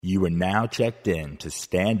You are now checked in to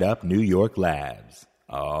Stand Up New York Labs.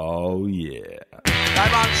 Oh, yeah.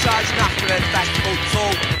 I'm on charge after the festival tour.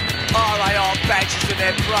 RIR badges and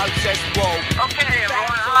their protest wall. Okay,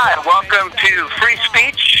 everyone, hi. Welcome to Free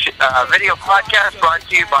Speech, video podcast brought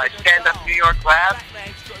to you by Stand Up New York Labs.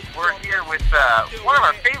 We're here with one of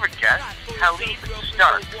our favorite guests, Taleeb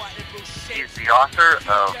Starkes. He's the author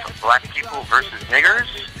of Black People versus Niggers,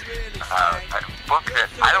 a book that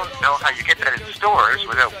I don't know how you get that in stores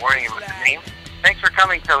without warning you with the name. Thanks for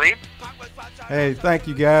coming, Taleeb. Hey, thank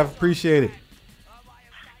you, Gav. Appreciate it.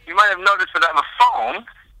 You might have noticed that I'm a phone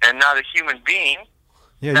and not a human being.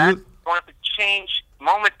 Yeah, That's going to change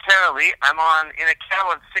momentarily. I'm in a cow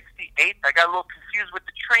on 68. I got a little confused with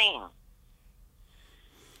the train.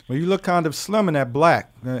 Well, you look kind of slim in that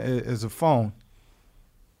black as a phone.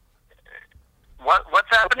 What's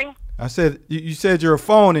happening? I said you said you're a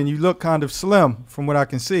phone and you look kind of slim from what I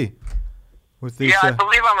can see. With these, I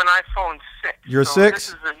believe I'm an iPhone 6. You're so 6? This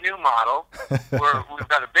is a new model. We've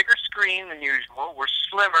got a bigger screen than usual. We're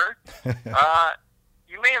slimmer.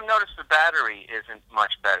 You may have noticed the battery isn't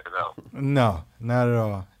much better, though. No, not at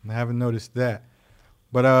all. I haven't noticed that.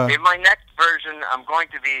 But in my next version, I'm going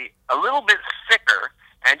to be a little bit thicker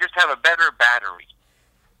and just have a better battery.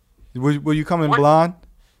 Will you come in blonde?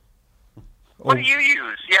 What do you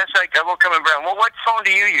use? Yes, I will come in brown. Well, what phone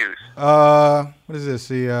do you use? What is this?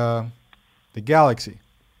 The Galaxy.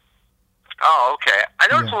 Oh, okay. I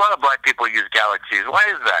notice a lot of black people use Galaxies. Why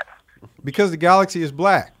is that? Because the Galaxy is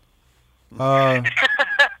black. I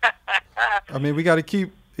mean, we got to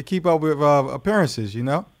keep up with appearances, you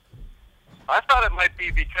know. I thought it might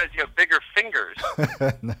be because you have bigger fingers.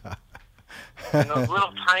 Nah. And those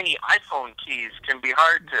little tiny iPhone keys can be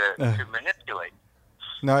hard to manipulate.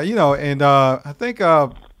 No, you know, and I think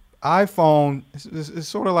iPhone is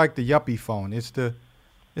sort of like the yuppie phone. It's the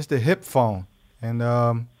hip phone,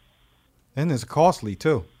 and it's costly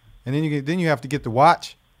too. And then you have to get the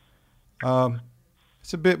watch.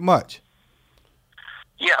 It's a bit much.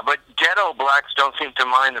 Yeah, but ghetto blacks don't seem to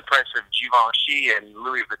mind the price of Givenchy and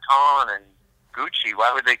Louis Vuitton and Gucci.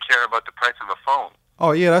 Why would they care about the price of a phone?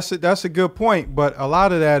 Oh yeah, that's a good point. But a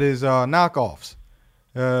lot of that is knockoffs.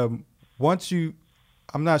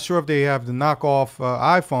 I'm not sure if they have the knockoff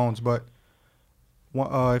iPhones, but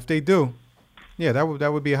if they do, yeah, that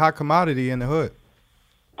would be a hot commodity in the hood.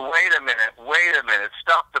 Wait a minute.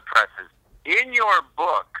 Stop the presses. In your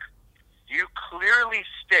book, you clearly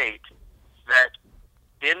state that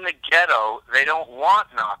in the ghetto, they don't want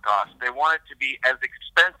knockoffs. They want it to be as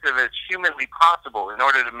expensive as humanly possible in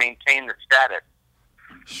order to maintain the status.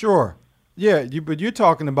 Sure. Yeah, but you're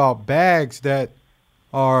talking about bags that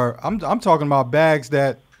are I'm talking about bags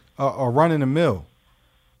that are running the mill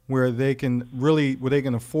where they can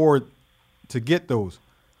afford to get those.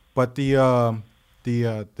 But the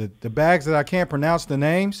bags that I can't pronounce the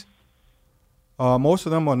names, most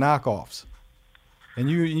of them are knockoffs.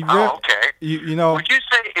 And you know, would you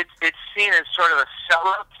say it's seen as sort of a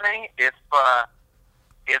sellout thing if a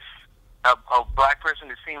black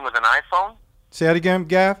person is seen with an iPhone? Say that again,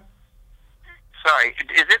 Gav? Sorry,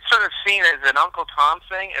 is it sort of seen as an Uncle Tom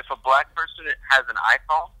thing if a black person has an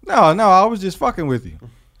iPhone? No, I was just fucking with you.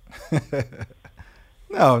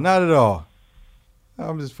 No, not at all.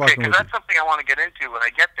 I'm just fucking with you. Because that's something I want to get into when I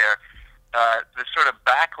get there. The sort of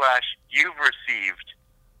backlash you've received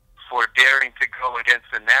for daring to go against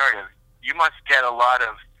the narrative. You must get a lot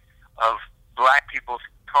of black people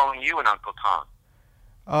calling you an Uncle Tom.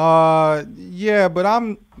 Yeah, but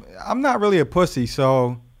I'm not really a pussy,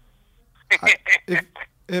 so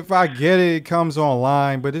if I get it, it comes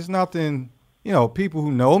online. But it's nothing, you know. People who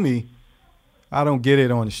know me, I don't get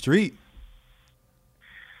it on the street.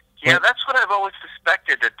 Yeah, that's what I've always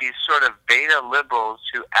suspected, that these sort of beta liberals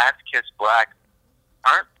who ass-kiss black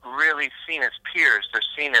aren't really seen as peers. They're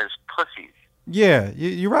seen as pussies. Yeah,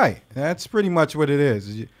 you're right. That's pretty much what it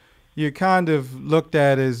is. You're kind of looked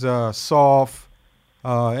at as soft,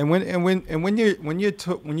 and when you're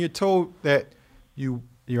told that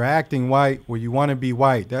you're acting white or you want to be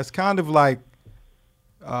white, that's kind of like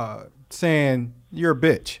saying you're a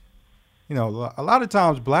bitch. You know, a lot of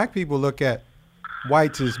times black people look at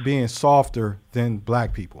whites as being softer than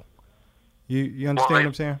black people. You understand what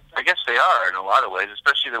I'm saying? I guess they are in a lot of ways,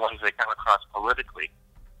 especially the ones they come across politically.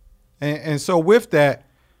 And so with that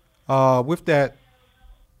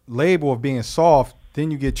label of being soft,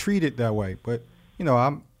 then you get treated that way. But you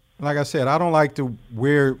know, like I said, I don't like to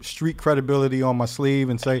wear street credibility on my sleeve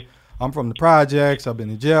and say I'm from the projects, I've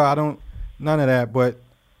been in jail. None of that. But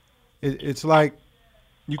it's like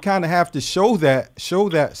you kind of have to show that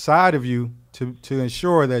side of you to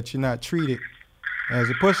ensure that you're not treated as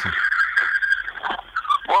a pussy.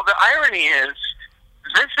 Well, irony is,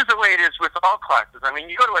 this is the way it is with all classes. I mean,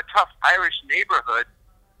 you go to a tough Irish neighborhood,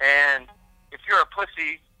 and if you're a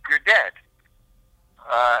pussy, you're dead.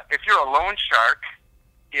 If you're a loan shark,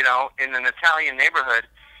 you know, in an Italian neighborhood,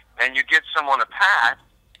 and you give someone a pass,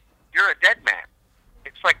 you're a dead man.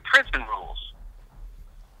 It's like prison rules.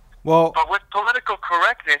 Well, but with political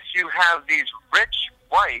correctness, you have these rich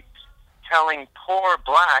whites telling poor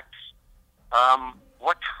blacks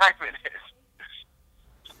what time it is.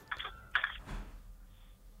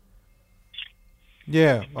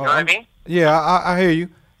 Yeah. You know what I mean? Yeah, I hear you.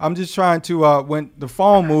 I'm just trying to, when the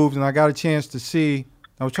phone moves and I got a chance to see,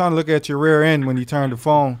 I was trying to look at your rear end when you turned the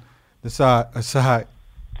phone aside.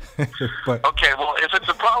 But okay, well, if it's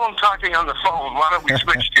a problem talking on the phone, why don't we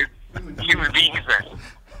switch to human beings then?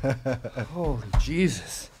 Holy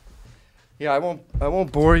Jesus. Yeah, I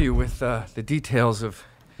won't bore you with the details of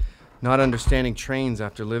not understanding trains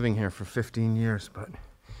after living here for 15 years, but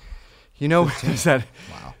you know,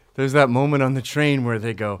 there's that moment on the train where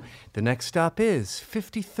they go, the next stop is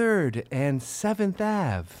 53rd and 7th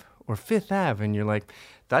Ave or 5th Ave, and you're like,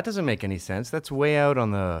 that doesn't make any sense. That's way out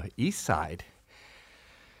on the east side.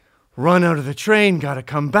 Run out of the train, gotta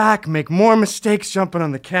come back, make more mistakes jumping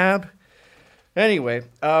on the cab. Anyway,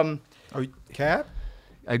 cab?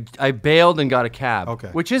 I bailed and got a cab, Okay.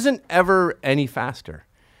 Which isn't ever any faster,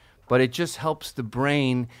 but it just helps the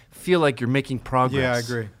brain feel like you're making progress. Yeah, I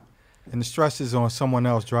agree. And the stress is on someone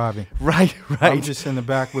else driving. Right. I'm just in the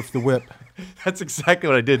back with the whip. That's exactly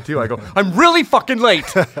what I did, too. I go, I'm really fucking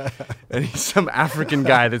late. And he's some African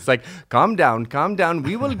guy that's like, calm down.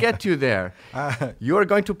 We will get you there. You are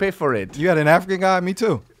going to pay for it. You had an African guy? Me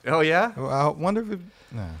too. Oh, yeah? I wonder if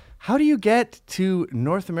nah. How do you get to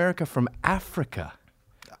North America from Africa?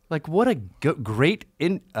 Like, what a great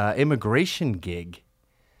immigration gig.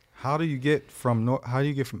 How do you get from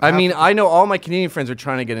Africa? I mean, I know all my Canadian friends are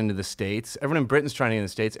trying to get into the States. Everyone in Britain's trying to get into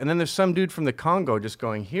the States. And then there's some dude from the Congo just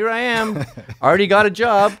going, here I am. Already got a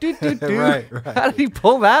job. Right. How did he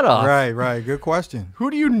pull that off? Right. Good question.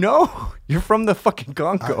 Who do you know? You're from the fucking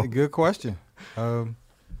Congo. Good question.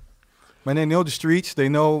 When they know the streets, they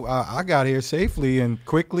know I got here safely and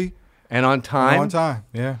quickly. And on time. On time,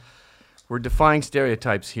 yeah. We're defying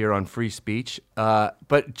stereotypes here on free speech.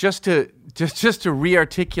 But just to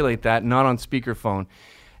re-articulate that, not on speakerphone,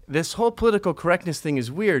 this whole political correctness thing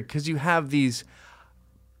is weird because you have these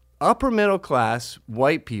upper middle class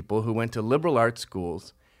white people who went to liberal arts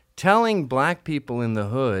schools telling black people in the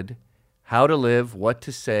hood how to live, what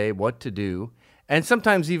to say, what to do, and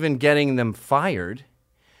sometimes even getting them fired.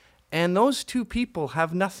 And those two people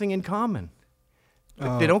have nothing in common.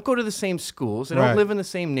 They don't go to the same schools. They don't live in the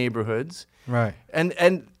same neighborhoods. Right. And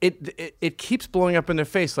it keeps blowing up in their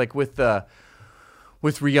face, like with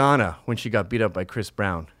Rihanna when she got beat up by Chris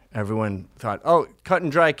Brown. Everyone thought, oh, cut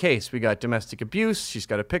and dry case. We got domestic abuse. She's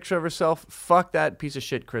got a picture of herself. Fuck that piece of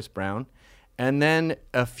shit, Chris Brown. And then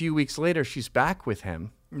a few weeks later, she's back with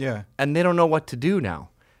him. Yeah. And they don't know what to do now.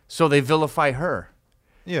 So they vilify her.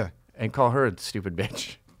 Yeah. And call her a stupid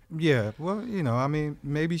bitch. Yeah, well, you know, I mean,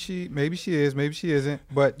 maybe she is, maybe she isn't,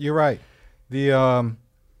 but you're right. The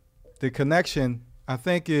connection, I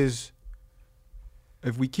think, is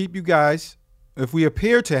if we keep you guys, if we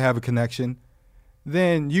appear to have a connection,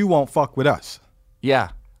 then you won't fuck with us. Yeah.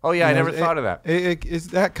 Oh, yeah, You I know, never thought of that. It's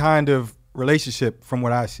that kind of relationship from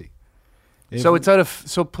what I see.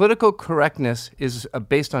 So political correctness is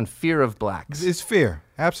based on fear of blacks. It's fear,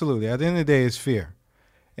 absolutely. At the end of the day, it's fear.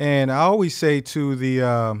 And I always say to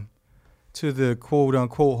the quote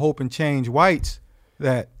unquote hope and change whites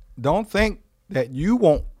that don't think that you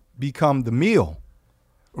won't become the meal.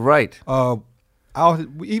 Right. You're out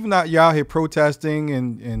here protesting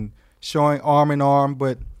and showing arm in arm,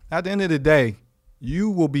 but at the end of the day, you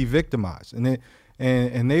will be victimized, and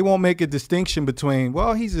they won't make a distinction between,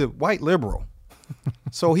 well, he's a white liberal,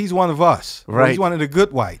 so he's one of us. Right. He's one of the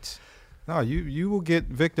good whites. No, you will get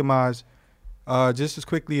victimized. Just as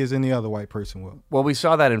quickly as any other white person will. Well, we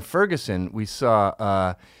saw that in Ferguson. We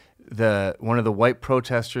saw one of the white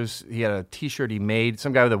protesters. He had a T-shirt he made.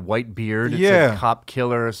 Some guy with a white beard. It said "cop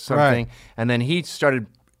killer" or something. Right. And then he started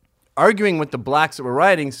arguing with the blacks that were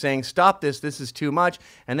rioting, saying, "Stop this! This is too much!"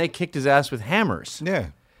 And they kicked his ass with hammers. Yeah,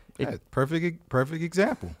 perfect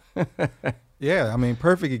example. Yeah, I mean,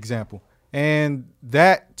 perfect example. And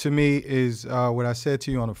that to me is what I said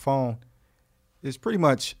to you on the phone. Is pretty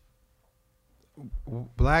much.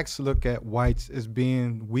 Blacks look at whites as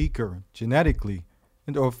being weaker genetically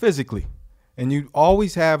or physically. And you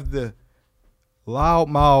always have the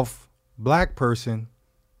loudmouth black person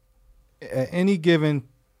at any given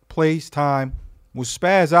place, time, will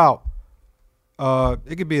spaz out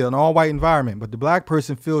it could be an all-white environment, but the black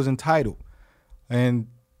person feels entitled, and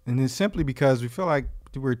it's simply because we feel like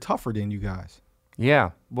we're tougher than you guys.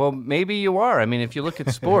 Yeah, well, maybe you are. I mean, if you look at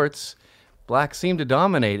sports, blacks seem to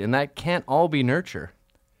dominate, and that can't all be nurture.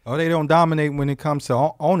 Oh, they don't dominate when it comes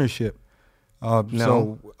to ownership.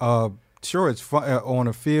 No. So, sure, it's fun, on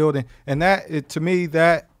the field, and to me,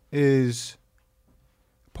 that is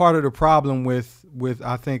part of the problem with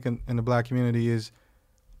I think in the black community is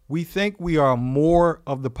we think we are more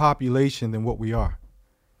of the population than what we are.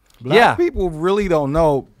 Black people really don't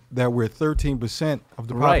know that we're 13% of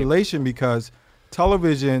the population because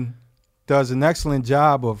television does an excellent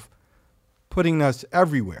job of putting us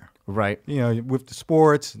everywhere. Right. You know, with the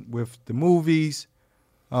sports, with the movies.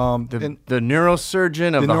 The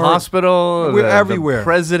neurosurgeon of the hospital. We're everywhere. The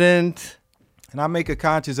president. And I make a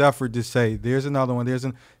conscious effort to say, there's another one.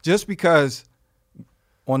 Just because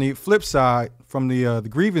on the flip side, from the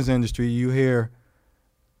grievance industry, you hear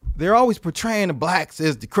they're always portraying the blacks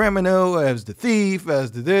as the criminal, as the thief,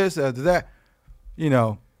 as the this, as the that, you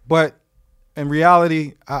know. But in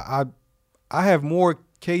reality, I have more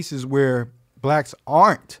cases where blacks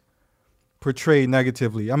aren't portrayed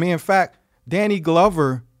negatively. I mean, in fact, Danny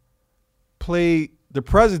Glover played the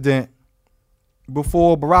president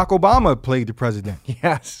before Barack Obama played the president.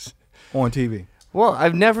 Yes. On TV. Well,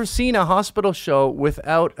 I've never seen a hospital show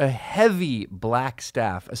without a heavy black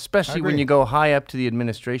staff, especially when you go high up to the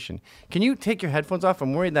administration. Can you take your headphones off?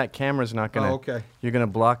 I'm worried that camera's not going to... Oh, okay. You're going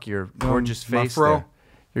to block your gorgeous face fro. there.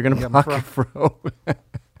 You're going to block your fro.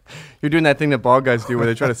 You're doing that thing that bald guys do where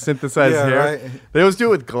they try to synthesize hair. Right. They always do it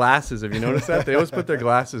with glasses. Have you noticed that? They always put their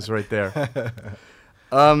glasses right there.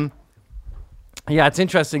 Yeah, it's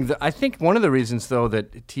interesting. I think one of the reasons, though,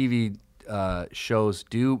 that TV shows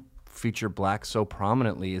do feature blacks so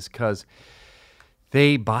prominently is because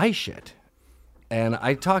they buy shit. And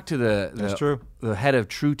I talked to the head of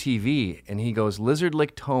True TV, and he goes, Lizard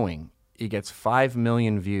Lick Towing, he gets 5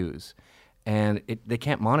 million views. And they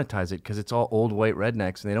can't monetize it because it's all old white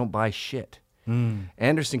rednecks, and they don't buy shit.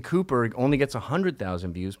 Anderson Cooper only gets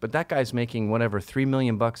 100,000 views, but that guy's making whatever $3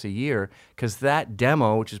 million a year because that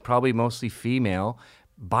demo, which is probably mostly female,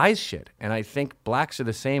 buys shit. And I think blacks are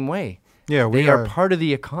the same way. Yeah, they are part of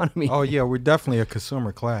the economy. Oh yeah, we're definitely a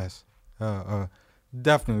consumer class,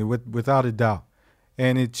 definitely without a doubt.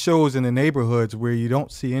 And it shows in the neighborhoods where you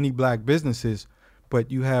don't see any black businesses, but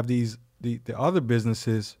you have the other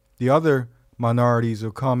businesses, the other minorities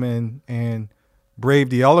will come in and brave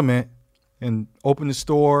the element and open the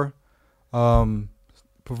store,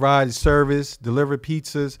 provide service, deliver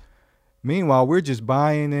pizzas. Meanwhile, we're just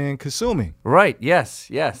buying and consuming. Right, yes.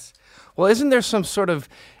 Well, isn't there some sort of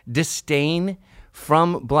disdain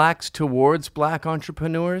from blacks towards black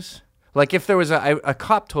entrepreneurs? Like if there was a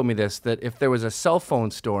cop told me this, that if there was a cell phone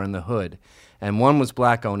store in the hood and one was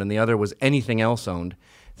black owned and the other was anything else owned,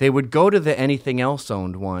 they would go to the anything else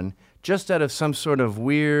owned one just out of some sort of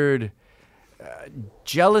weird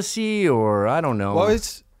jealousy or I don't know. Well,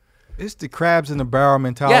 it's the crabs in the barrel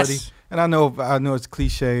mentality. Yes. And I know it's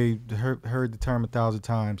cliche, heard the term 1,000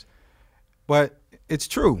 times, but it's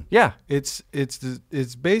true. Yeah. It's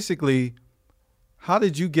basically, how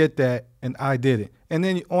did you get that and I did it? And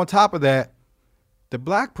then on top of that, the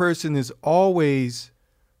black person is always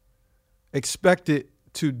expected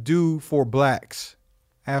to do for blacks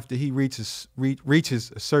after he reaches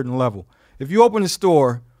a certain level. If you open a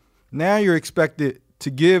store, now you're expected to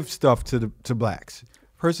give stuff to blacks.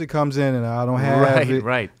 Person comes in and I don't have it.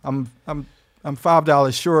 Right. I'm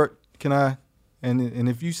 $5 short. Can I? And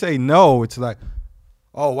if you say no, it's like,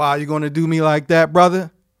 oh wow, you're going to do me like that,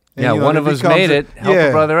 brother? And, yeah, one of us made it. Help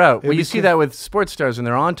a brother out. Well, you see that with sports stars and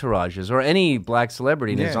their entourages, or any black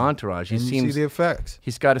celebrity in his entourage. You see the effects.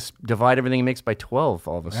 He's got to divide everything he makes by 12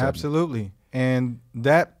 all of a sudden. Absolutely, and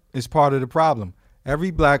that is part of the problem.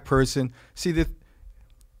 Every black person,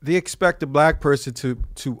 they expect the black person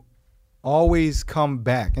to always come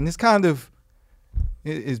back, and it's kind of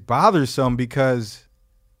is bothersome because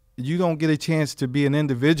you don't get a chance to be an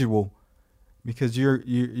individual because you're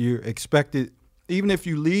expected. Even if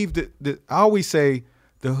you leave I always say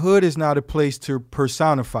the hood is not a place to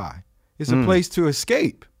personify. It's a place to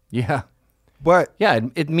escape. Yeah. But yeah,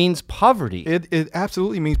 it means poverty. It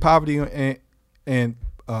absolutely means poverty, and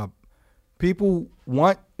people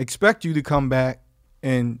expect you to come back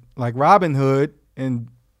and like Robin Hood and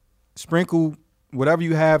sprinkle whatever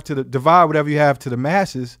you have divide whatever you have to the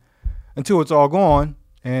masses until it's all gone.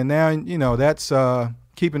 And now that's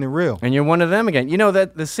keeping it real. And you're one of them again. You know,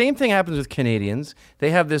 that the same thing happens with Canadians.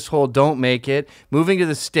 They have this whole don't make it. Moving to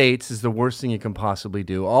the States is the worst thing you can possibly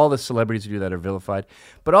do. All the celebrities who do that are vilified.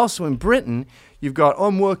 But also in Britain, you've got,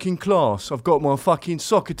 I'm working class. I've got my fucking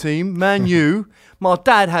soccer team, Man U. My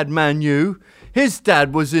dad had Man U. His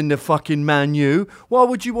dad was in the fucking Man U. Why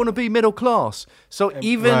would you want to be middle class? So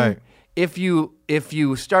even... Right. If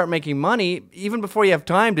you start making money, even before you have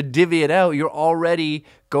time to divvy it out, you're already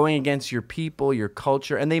going against your people, your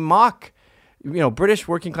culture, and they mock, British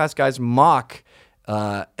working class guys mock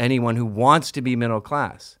anyone who wants to be middle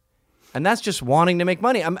class, and that's just wanting to make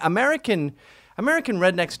money. American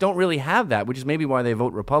rednecks don't really have that, which is maybe why they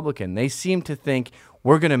vote Republican. They seem to think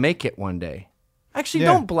we're going to make it one day. Actually,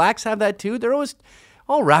 don't blacks have that too? They're always,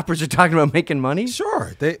 all rappers are talking about making money.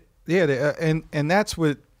 Sure, and that's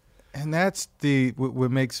what. And that's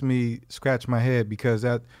what makes me scratch my head, because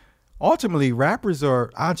that ultimately rappers are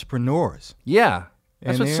entrepreneurs. Yeah,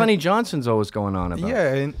 that's And what Sonny Johnson's always going on about.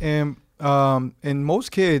 Yeah, and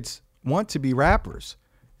most kids want to be rappers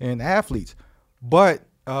and athletes, but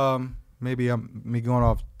maybe I'm going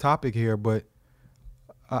off topic here, but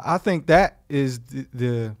I think that is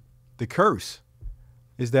the curse,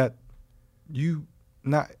 is that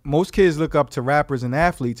most kids look up to rappers and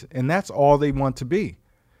athletes, and that's all they want to be.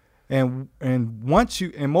 And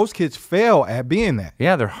most kids fail at being that.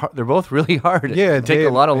 Yeah, they're both really hard. Yeah, it takes a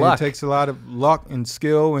lot of luck. It takes a lot of luck and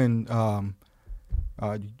skill, and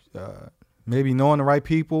maybe knowing the right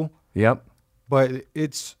people. Yep. But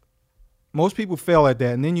most people fail at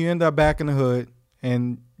that, and then you end up back in the hood,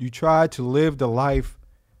 and you try to live the life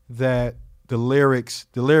that the lyrics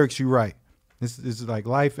you write. This is like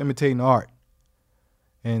life imitating art.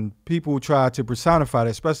 And people try to personify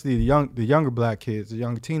that, especially the younger black kids, the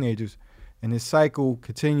younger teenagers, and this cycle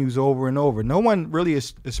continues over and over. No one really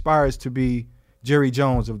aspires to be Jerry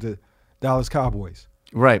Jones of the Dallas Cowboys,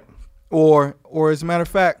 right? Or as a matter of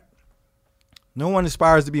fact, no one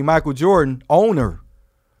aspires to be Michael Jordan, owner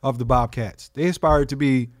of the Bobcats. They aspire to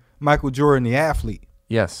be Michael Jordan, the athlete.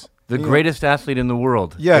 Yes, the greatest athlete in the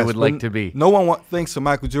world. Yes, they would like to be. No one thinks of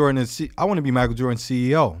Michael Jordan as I want to be Michael Jordan,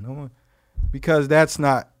 CEO. No one. Because that's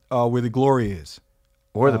not where the glory is,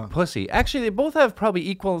 or the pussy. Actually, they both have probably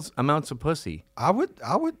equal amounts of pussy. I would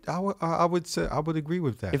say I would agree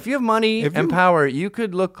with that. If you have money and power, you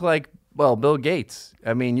could look like Bill Gates.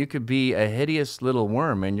 I mean, you could be a hideous little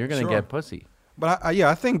worm, and you're going to get pussy. But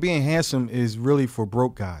I think being handsome is really for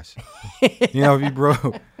broke guys. If you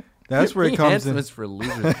broke, that's where it comes in. Handsome is for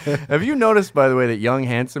losers. Have you noticed, by the way, that young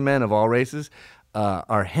handsome men of all races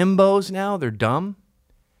are himbos now? They're dumb.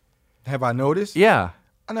 Have I noticed? Yeah.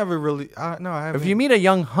 I never really. No, I haven't. If you meet a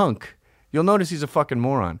young hunk, you'll notice he's a fucking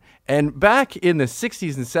moron. And back in the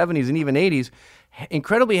 60s and 70s and even 80s,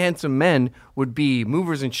 incredibly handsome men would be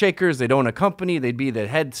movers and shakers. They'd own a company. They'd be the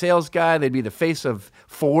head sales guy. They'd be the face of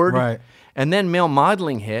Ford. Right. And then male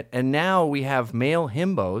modeling hit, and now we have male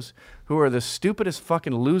himbos who are the stupidest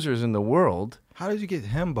fucking losers in the world. How did you get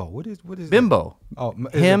himbo? What is bimbo? That? Oh,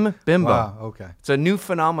 bimbo. Wow, okay. It's a new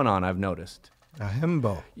phenomenon I've noticed. A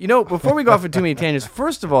himbo. Before we go off on too many tangents,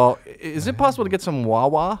 first of all, is it possible to get some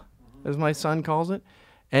Wawa, as my son calls it?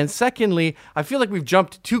 And secondly, I feel like we've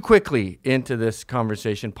jumped too quickly into this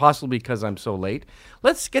conversation, possibly because I'm so late.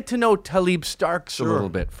 Let's get to know Taleeb Starkes a little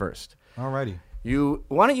bit first. Alrighty.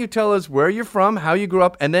 Why don't you tell us where you're from, how you grew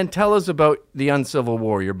up, and then tell us about The Uncivil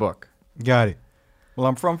War, your book. Got it. Well,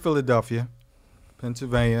 I'm from Philadelphia,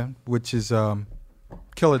 Pennsylvania, which is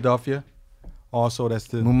Philadelphia. Also, that's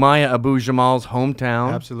the Mumia Abu Jamal's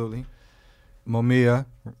hometown. Absolutely. Mumia,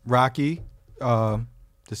 Rocky, the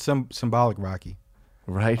symbolic Rocky.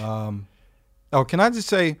 Right. Can I just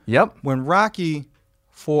say? Yep. When Rocky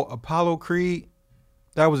fought Apollo Creed,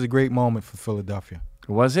 that was a great moment for Philadelphia.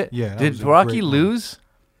 Was it? Yeah. Did Rocky lose?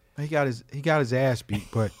 He got his ass beat,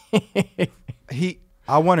 but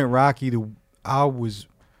I wanted Rocky to.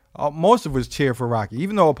 Most of us cheer for Rocky,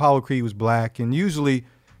 even though Apollo Creed was black, and usually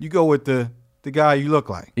you go with the guy you look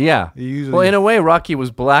like. Yeah. Well, in a way, Rocky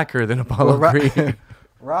was blacker than Apollo Creed.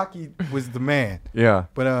 Rocky was the man. Yeah.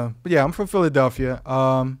 But yeah, I'm from Philadelphia,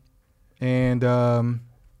 and I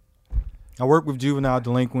work with juvenile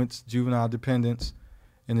delinquents, juvenile dependents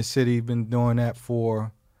in the city. Been doing that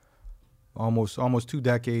for almost 2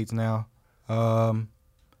 decades now.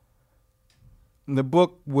 The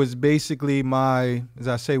book was basically my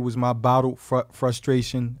bottled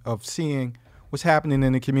frustration of seeing what's happening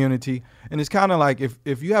in the community. And it's kind of like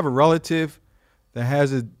if you have a relative that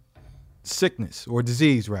has a sickness or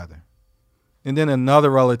disease, rather, and then another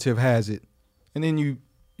relative has it, and then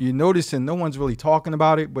you're noticing no one's really talking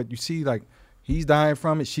about it, but you see like he's dying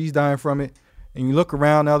from it, she's dying from it, and you look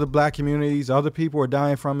around other black communities, other people are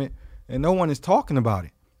dying from it, and no one is talking about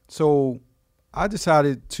it. So I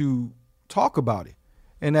decided to talk about it.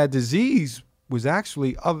 And that disease was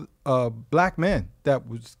actually black men that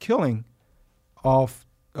was killing off,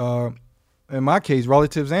 in my case,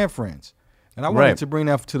 relatives and friends. And I wanted to bring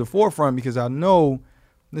that to the forefront because I know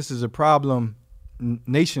this is a problem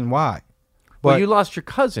nationwide. But well, you lost your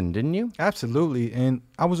cousin, didn't you? Absolutely. And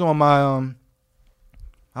I was on my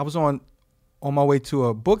on my way to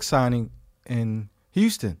a book signing in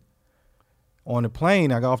Houston. On the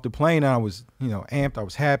plane, I got off the plane and I was, amped. I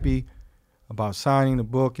was happy about signing the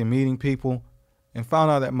book and meeting people, and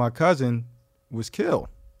found out that my cousin was killed.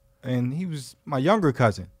 And he was my younger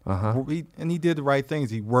cousin. Uh-huh. And he did the right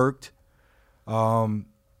things. He worked.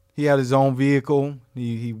 He had his own vehicle.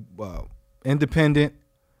 He independent,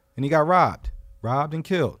 and he got robbed and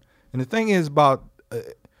killed. And the thing is about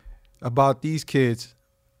these kids,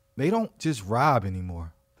 they don't just rob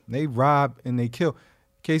anymore. They rob and they kill.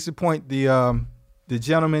 Case in point, the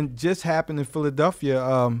gentleman just happened in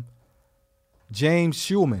Philadelphia. James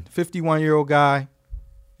Schulman, 51-year-old guy,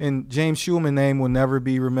 and James Schulman's name will never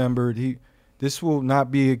be remembered. This will not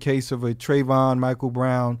be a case of a Trayvon Michael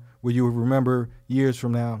Brown where you will remember years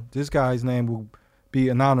from now. This guy's name will be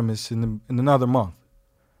anonymous in another month.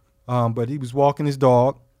 But he was walking his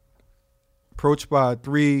dog, approached by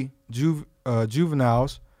 3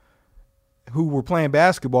 juveniles who were playing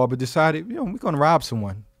basketball, but decided, we're going to rob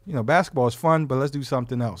someone. Basketball is fun, but let's do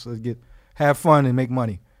something else. Let's have fun and make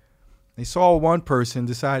money. They saw one person,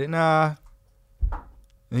 decided, nah.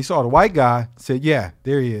 And he saw the white guy, said, yeah,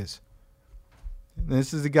 there he is. And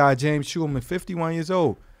this is the guy, James Schulman, 51 years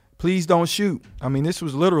old. Please don't shoot. I mean, this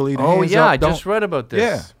was literally the hands up. I just read about this.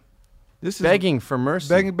 Yeah. This is begging for mercy.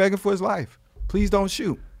 Begging for his life. Please don't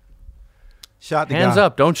shoot. Shot the guy. Hands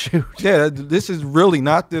up, don't shoot. Yeah, this is really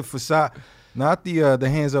not the facade, not the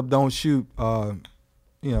hands up, don't shoot,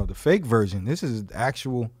 the fake version. This is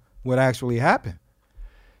what actually happened.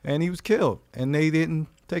 And he was killed, and they didn't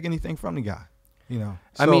take anything from the guy. So,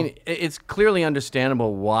 I mean, it's clearly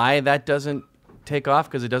understandable why that doesn't take off,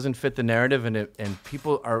 because it doesn't fit the narrative, and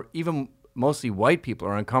people are, even mostly white people,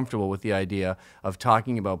 are uncomfortable with the idea of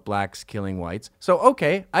talking about blacks killing whites. So,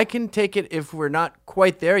 okay, I can take it if we're not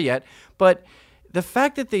quite there yet, but the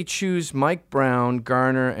fact that they choose Mike Brown,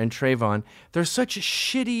 Garner, and Trayvon, they're such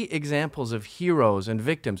shitty examples of heroes and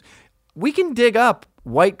victims. We can dig up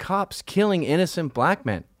white cops killing innocent black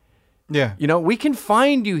men. Yeah. We can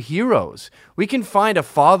find you heroes. We can find a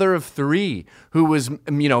father of 3 who was,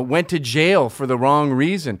 went to jail for the wrong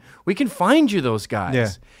reason. We can find you those guys. Yeah.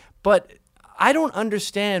 But I don't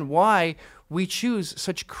understand why we choose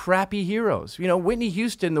such crappy heroes. Whitney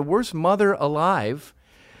Houston, the worst mother alive,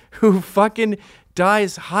 who fucking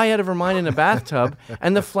dies high out of her mind in a bathtub,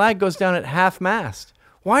 and the flag goes down at half-mast.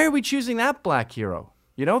 Why are we choosing that black hero?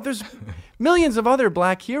 There's millions of other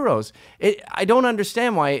black heroes. I don't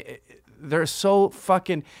understand why they're so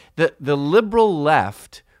fucking... The liberal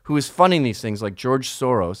left, who is funding these things like George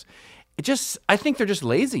Soros, I think they're just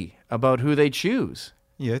lazy about who they choose.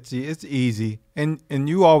 Yeah, it's easy. And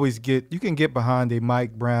you can get behind a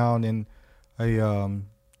Mike Brown and a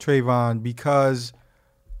Trayvon because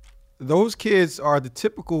those kids are the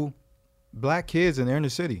typical black kids in the inner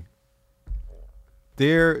city.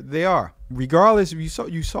 They are. Regardless, if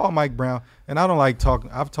you saw Mike Brown, and I don't like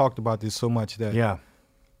talking. I've talked about this so much that. Yeah.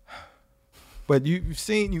 But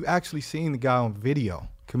you actually seen the guy on video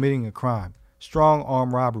committing a crime, strong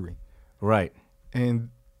arm robbery. Right. And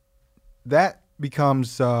that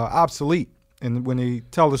becomes obsolete, and when they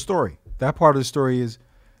tell the story, that part of the story is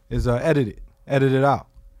edited out.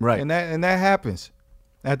 Right. And that happens.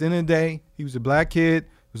 At the end of the day, he was a black kid.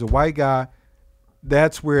 He was a white guy.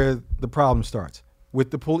 That's where the problem starts.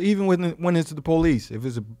 With the even when it's the police, if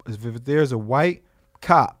there's a white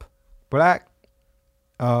cop, black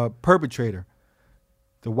perpetrator,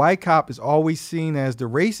 the white cop is always seen as the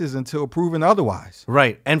racist until proven otherwise.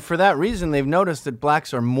 Right, and for that reason, they've noticed that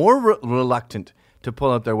blacks are more reluctant to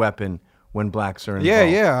pull out their weapon when blacks are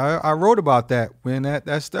involved. Yeah, I wrote about that. When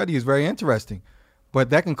that study is very interesting,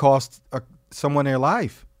 but that can cost someone their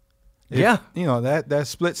life. That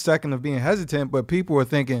split second of being hesitant, but people are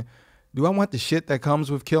thinking, do I want the shit that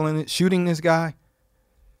comes with shooting this guy?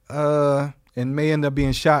 And may end up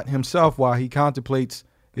being shot himself while he contemplates,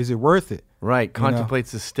 is it worth it? Right,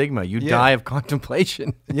 contemplates the stigma. You die of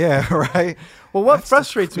contemplation. Yeah, right. Well, what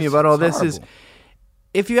frustrates me about all this is,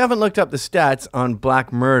 if you haven't looked up the stats on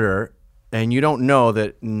black murder, and you don't know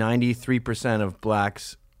that 93% of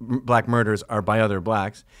black murders are by other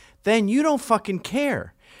blacks, then you don't fucking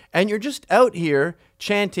care. And you're just out here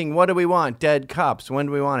chanting, what do we want? Dead cops. When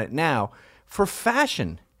do we want it? Now. for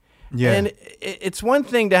fashion. Yeah. And it's one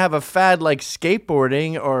thing to have a fad like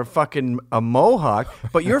skateboarding or fucking a mohawk,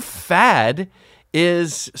 but your fad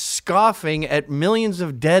is scoffing at millions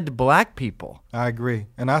of dead black people. I agree,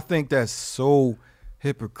 and I think that's so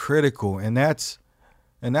hypocritical, and that's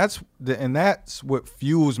what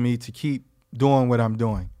fuels me to keep doing what I'm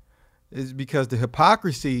doing, is because the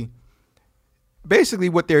hypocrisy. Basically,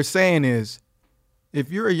 what they're saying is,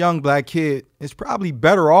 if you're a young black kid, it's probably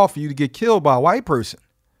better off for you to get killed by a white person.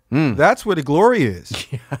 That's where the glory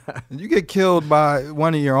is. Yeah. You get killed by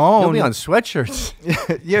one of your own. You'll be on sweatshirts.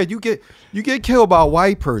 Yeah, you get killed by a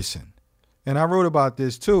white person, and I wrote about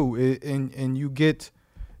this too. And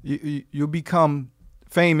you'll become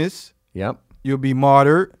famous. Yep. You'll be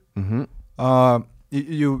martyred. Mm-hmm.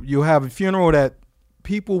 You have a funeral that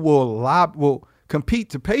people will compete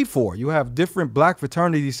to pay for. You have different black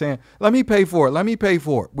fraternities saying, "Let me pay for it. Let me pay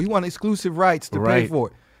for it. We want exclusive rights to pay for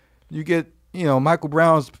it." You get. Michael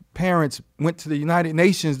Brown's parents went to the United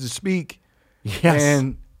Nations to speak. Yes.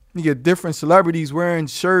 And you get different celebrities wearing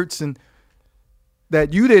shirts and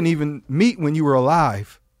that you didn't even meet when you were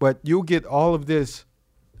alive. But you'll get all of this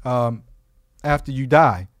after you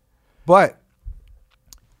die. But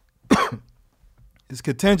it's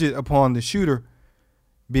contingent upon the shooter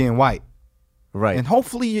being white. Right. And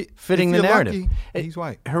hopefully fitting the narrative. Lucky, he's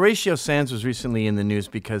white. Horatio Sands was recently in the news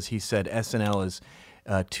because he said SNL is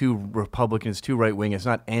too Republicans, too right-wing. It's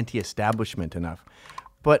not anti-establishment enough.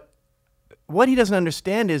 But what he doesn't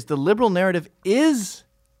understand is the liberal narrative is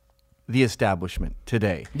the establishment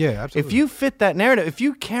today. Yeah, absolutely. If you fit that narrative, if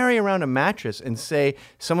you carry around a mattress and say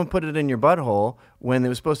someone put it in your butthole when it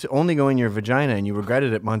was supposed to only go in your vagina and you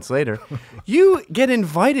regretted it months later, you get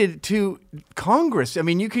invited to Congress. I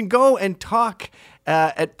mean, you can go and talk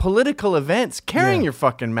at political events carrying your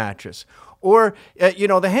fucking mattress. Or,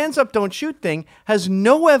 the hands up, don't shoot thing has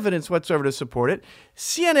no evidence whatsoever to support it.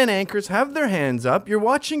 CNN anchors have their hands up. You're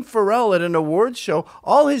watching Pharrell at an awards show.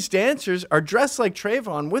 All his dancers are dressed like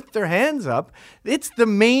Trayvon with their hands up. It's the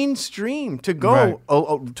mainstream to go,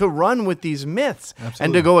 to run with these myths. Absolutely.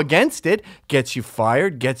 And to go against it gets you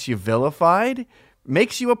fired, gets you vilified,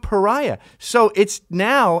 makes you a pariah. So it's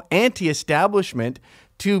now anti-establishment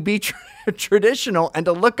to be traditional and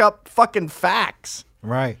to look up fucking facts.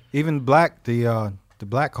 Right. Even the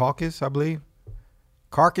Black Caucus, I believe.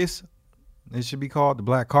 Carcass. It should be called the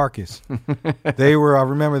Black Carcass. I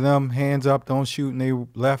remember them, hands up, don't shoot, and they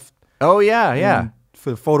left. Oh, yeah. For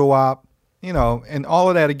the photo op, and all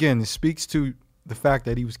of that, again, it speaks to the fact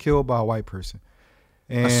that he was killed by a white person.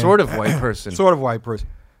 And a sort of white person. Sort of white person.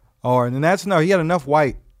 He had enough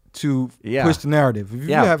white to push the narrative. If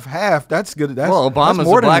you have half, that's good. Obama's that's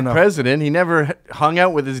more a black than enough. president. He never hung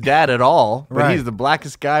out with his dad at all, but he's the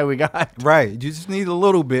blackest guy we got. Right. You just need a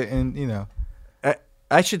little bit, and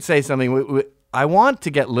I should say something. I want to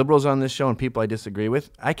get liberals on this show and people I disagree with.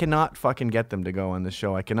 I cannot fucking get them to go on the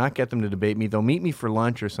show. I cannot get them to debate me. They'll meet me for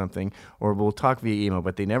lunch or something, or we'll talk via email,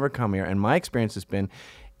 but they never come here. And my experience has been,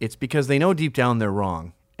 it's because they know deep down they're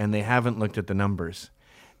wrong, and they haven't looked at the numbers.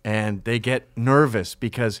 And they get nervous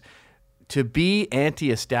because to be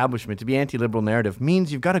anti-establishment, to be anti-liberal narrative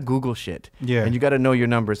means you've got to Google shit. Yeah. And you've got to know your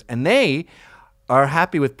numbers. And they are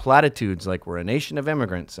happy with platitudes like we're a nation of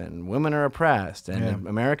immigrants and women are oppressed and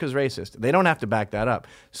America's racist. They don't have to back that up.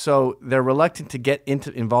 So they're reluctant to get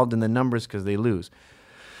involved in the numbers because they lose.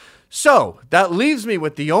 So that leaves me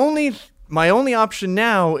with my only option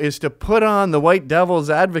now is to put on the white devil's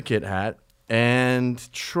advocate hat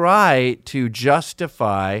and try to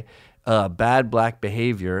justify bad black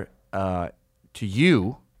behavior to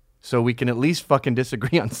you so we can at least fucking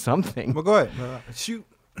disagree on something. Well, go ahead. Shoot.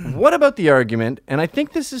 What about the argument, and I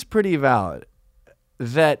think this is pretty valid,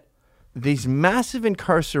 that these massive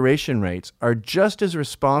incarceration rates are just as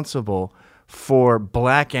responsible for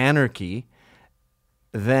black anarchy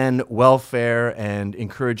than welfare and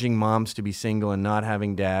encouraging moms to be single and not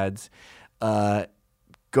having dads?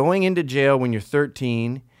 Going into jail when you're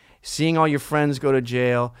 13, seeing all your friends go to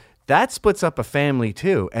jail, that splits up a family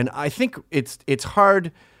too. And I think it's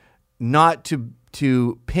hard not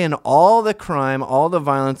to pin all the crime, all the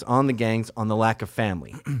violence on the gangs on the lack of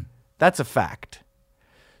family. That's a fact.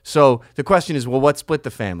 So the question is, well, what split the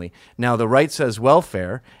family? Now the right says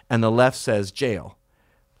welfare and the left says jail.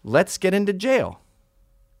 Let's get into jail.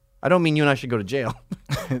 I don't mean you and I should go to jail,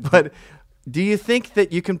 but do you think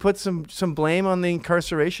that you can put some blame on the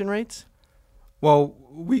incarceration rates? Well,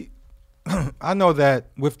 I know that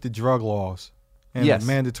with the drug laws and the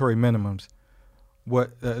mandatory minimums,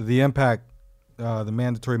 what the impact the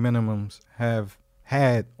mandatory minimums have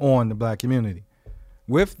had on the black community.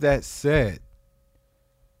 With that said,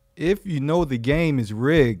 if you know the game is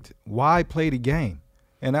rigged, why play the game?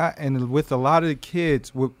 And with a lot of the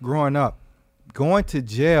kids growing up, going to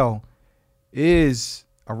jail is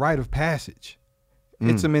a rite of passage.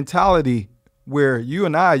 It's a mentality where you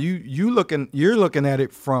and I, you're looking at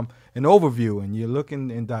it from an overview, and you're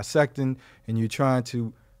looking and dissecting, and you're trying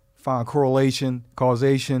to find correlation,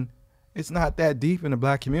 causation. It's not that deep in the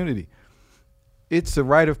black community. It's a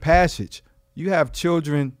rite of passage. You have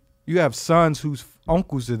children, you have sons whose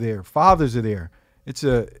uncles are there, fathers are there. It's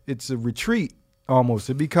a retreat almost.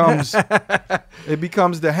 It becomes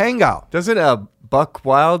the hangout. Doesn't Buck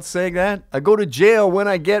Wild say that? I go to jail when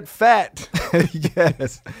I get fat.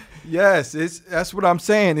 Yes. That's what I'm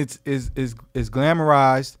saying. It's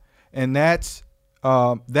glamorized, and that's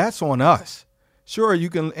on us. Sure, you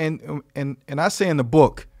can, and I say in the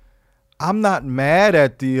book, I'm not mad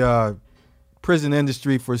at the prison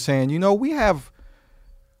industry for saying,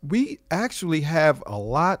 we actually have a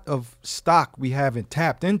lot of stock we haven't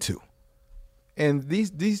tapped into, and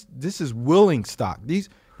this is willing stock. These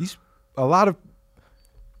a lot of,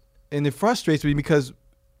 and it frustrates me because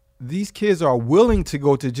these kids are willing to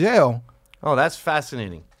go to jail. Oh, that's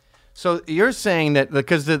fascinating. So you're saying that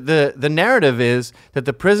because the narrative is that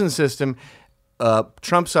the prison system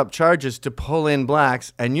trumps up charges to pull in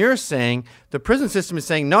blacks, and you're saying the prison system is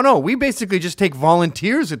saying, no, we basically just take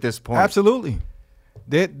volunteers at this point. Absolutely.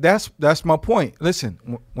 That's my point.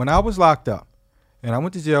 Listen, when I was locked up, and I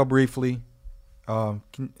went to jail briefly,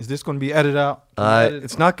 is this going to be edited out?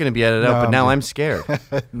 It's not going to be edited out, but now I'm scared.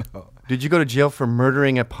 No. Did you go to jail for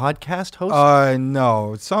murdering a podcast host?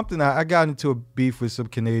 No. It's something I got into a beef with some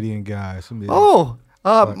Canadian guys.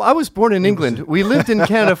 I was born in England. We lived in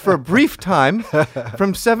Canada for a brief time,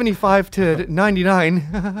 from 75 to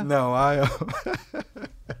 99. No,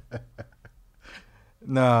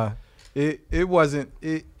 nah. It wasn't.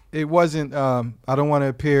 It wasn't. I don't want to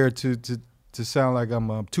appear to sound like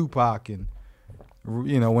I'm Tupac and went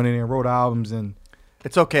in there and wrote albums, and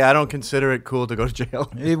it's okay. I don't consider it cool to go to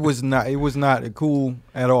jail. It was not. It was not cool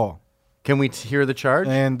at all. Can we hear the charge?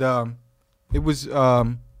 And it was.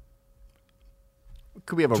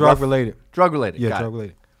 Could we have a drug related? Drug related. Yeah, drug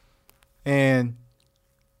related. And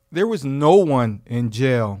there was no one in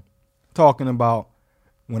jail talking about,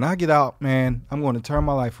 when I get out, man, I'm going to turn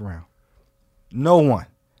my life around. No one.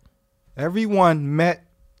 Everyone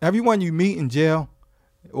you meet in jail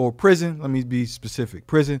or prison, let me be specific,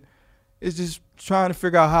 prison, is just trying to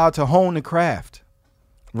figure out how to hone the craft.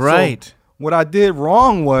 Right. So what I did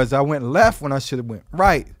wrong was I went left when I should have went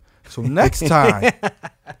right. So next time,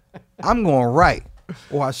 I'm going right.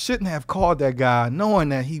 Or I shouldn't have called that guy knowing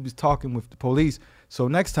that he was talking with the police. So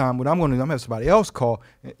next time, what I'm going to do, I'm going to have somebody else call.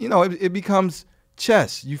 It becomes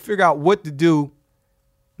chess. You figure out what to do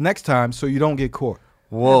next time so you don't get caught.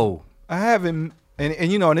 Whoa. I haven't,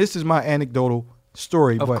 and this is my anecdotal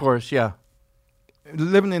story. Of course, yeah.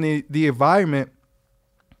 Living in the environment,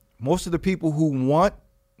 most of the people who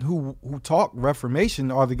talk reformation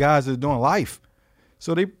are the guys that are doing life.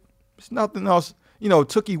 So it's nothing else.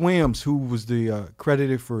 Tookie Williams, who was the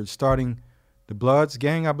credited for starting the Bloods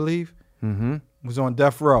gang, I believe, was on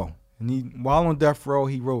death row. And while on death row,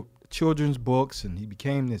 he wrote children's books, and he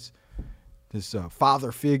became this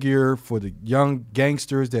father figure for the young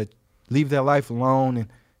gangsters that leave their life alone. And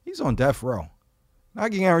he's on death row. I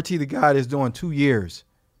can guarantee the guy that's doing 2 years,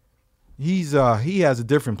 he has a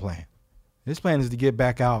different plan. His plan is to get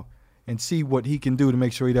back out and see what he can do to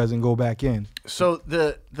make sure he doesn't go back in. So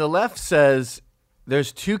the left says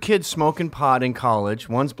there's 2 kids smoking pot in college.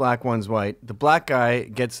 One's black, one's white. The black guy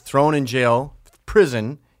gets thrown in jail,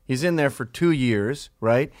 prison. He's in there for 2 years,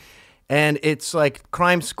 right? And it's like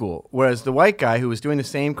crime school. Whereas the white guy who was doing the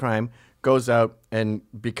same crime goes out and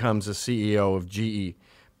becomes a CEO of GE.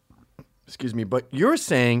 Excuse me. But you're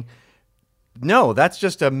saying, no, that's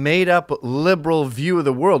just a made-up liberal view of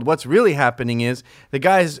the world. What's really happening is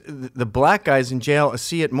the black guys in jail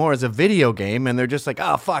see it more as a video game, and they're just like,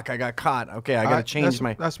 oh, fuck, I got caught. Okay, I got to change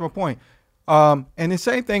That's my point. And the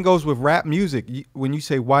same thing goes with rap music. When you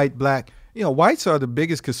say white, black, whites are the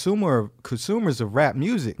biggest consumers of rap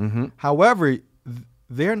music. Mm-hmm. However,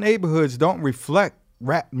 their neighborhoods don't reflect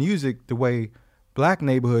rap music the way black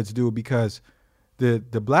neighborhoods do, because the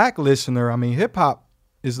black listener, hip-hop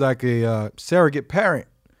is like a surrogate parent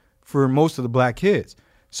for most of the black kids.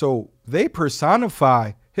 So they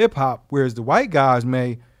personify hip-hop, whereas the white guys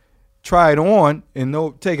may try it on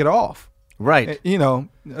and take it off. Right.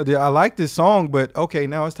 I like this song, but okay,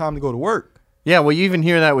 now it's time to go to work. Yeah, well, you even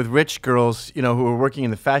hear that with rich girls, who are working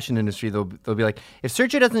in the fashion industry. They'll be like, if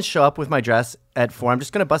Sergio doesn't show up with my dress at 4, I'm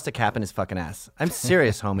just going to bust a cap in his fucking ass. I'm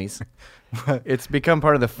serious, homies. It's become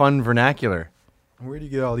part of the fun vernacular. Where do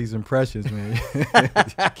you get all these impressions, man?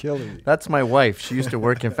 Killing me. That's my wife. She used to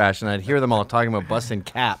work in fashion. I'd hear them all talking about busting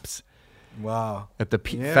caps Wow. at the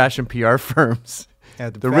fashion PR firms.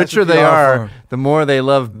 At The fashion richer they PR are, firm. the more they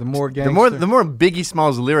love. The more the more gangster. Biggie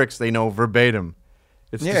Smalls lyrics they know verbatim.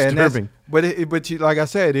 It's disturbing. But you, like I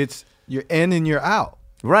said, it's you're in and you're out.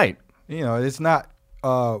 Right. You know, it's not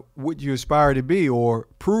what you aspire to be or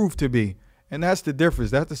prove to be, and that's the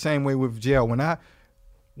difference. That's the same way with jail. When I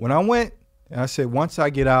went, and I said once I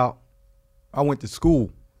get out, I went to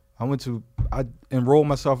school. I enrolled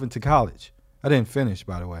myself into college. I didn't finish,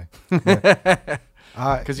 by the way.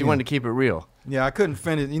 Because you wanted to keep it real. Yeah, I couldn't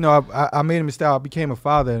finish. You know, I made a mistake. I became a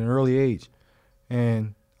father at an early age,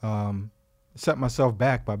 and set myself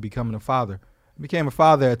back by becoming a father. I became a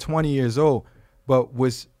father at 20 years old. But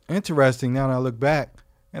what's interesting now that I look back,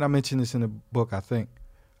 and I mentioned this in the book, I think,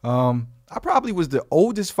 I probably was the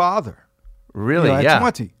oldest father. Really? You know, at Yeah.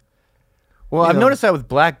 20. Well, You I've know. noticed that with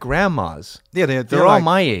black grandmas. Yeah, They're all like,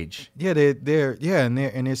 my age. Yeah, they're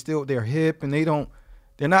hip, and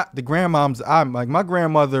they're not the grandmoms. I'm like, my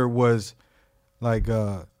grandmother was like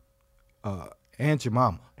Aunt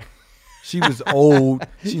Jemima. She was old.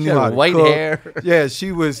 She knew had how to white cook. hair. Yeah,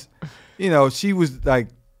 she was, she was like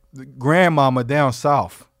the grandmama down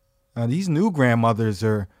south. Now these new grandmothers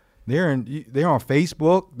they're on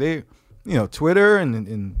Facebook, Twitter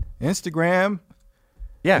and Instagram.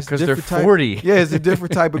 Yeah, It's because they're different type- 40. Yeah, it's a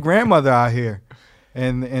different type of grandmother out here.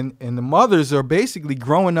 And the mothers are basically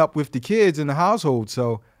growing up with the kids in the household.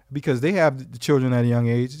 So because they have the children at a young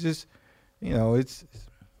age, it's just,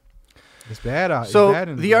 it's bad out. So it's bad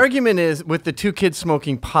in the argument is with the two kids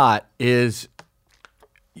smoking pot is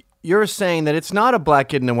you're saying that it's not a black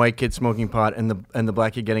kid and a white kid smoking pot and the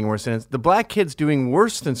black kid getting worse, and it's the black kid's doing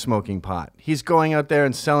worse than smoking pot. He's going out there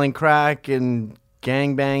and selling crack and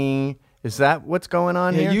gang banging. Is that what's going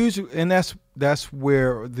on here? Usually, and that's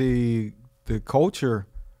where the culture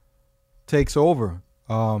takes over.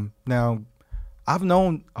 Now, I've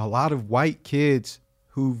known a lot of white kids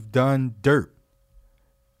who've done dirt,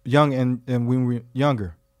 young and when we were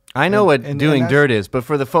younger. I know what and doing that's- dirt is, but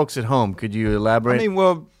for the folks at home, could you elaborate? I mean,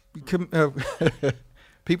 well,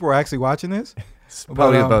 people are actually watching this. It's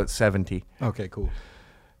probably but, about 70. Okay, cool.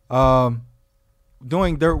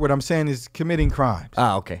 Doing dirt, what I'm saying is committing crimes.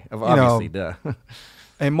 Ah, okay. Obviously, duh.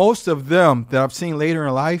 And most of them that I've seen later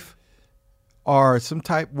in life are some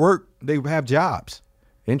type work. They have jobs.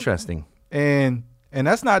 Interesting. And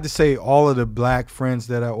that's not to say all of the black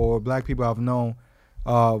friends or black people I've known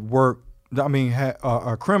work. I mean,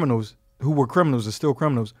 are criminals who were criminals are still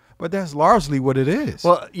criminals. But that's largely what it is.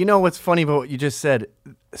 Well, you know what's funny about what you just said?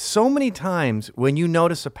 So many times when you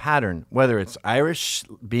notice a pattern, whether it's Irish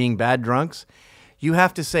being bad drunks, you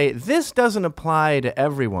have to say, this doesn't apply to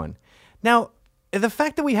everyone. Now, the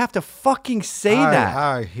fact that we have to fucking say that.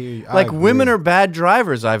 I hear you. I Like agree. women are bad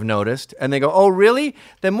drivers, I've noticed. And they go, oh, really?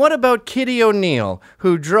 Then what about Kitty O'Neill,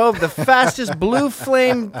 who drove the fastest blue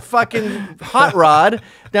flame fucking hot rod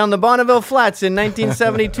down the Bonneville Flats in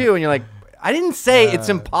 1972? And you're like, I didn't say it's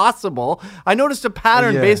impossible. I noticed a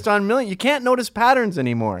pattern Yeah. based on million. You can't notice patterns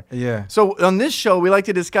anymore. Yeah. So on this show, we like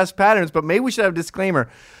to discuss patterns, but maybe we should have a disclaimer.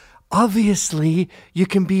 Obviously, you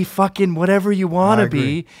can be fucking whatever you want to I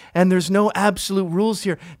agree. be, and there's no absolute rules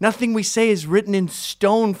here. Nothing we say is written in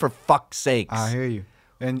stone, for fuck's sakes. I hear you.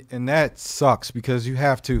 And that sucks because you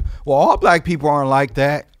have to. Well, all black people aren't like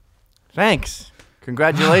that. Thanks.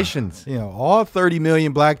 Congratulations. All 30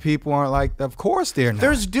 million black people aren't like that. Of course they're not.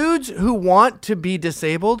 There's dudes who want to be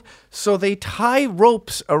disabled, so they tie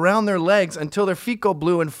ropes around their legs until their feet go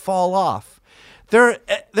blue and fall off.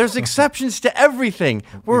 There's exceptions to everything.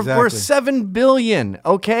 We're Exactly. 7 billion,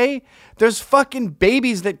 okay? There's fucking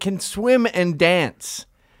babies that can swim and dance.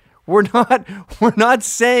 We're not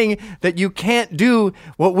saying that you can't do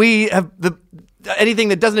what we have anything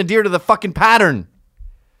that doesn't adhere to the fucking pattern.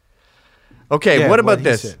 Okay, Yeah, what about what he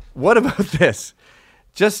this? said. What about this?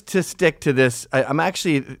 Just to stick to this, I'm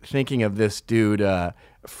actually thinking of this dude, a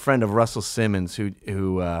friend of Russell Simmons, who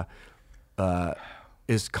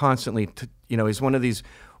is constantly, he's one of these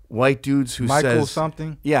white dudes who Michael says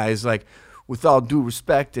something? Yeah, he's like, with all due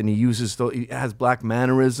respect, and he has black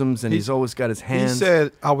mannerisms, and he's always got his hands. He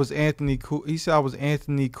said I was Anthony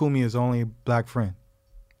Cumia's only black friend.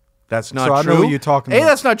 That's not So I true. know who you're talking Hey, about.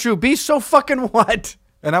 that's not true. Be so fucking what?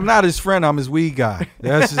 And I'm not his friend. I'm his weed guy.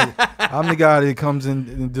 I'm the guy that comes in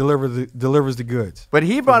and delivers the goods. But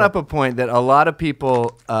he brought up a point that a lot of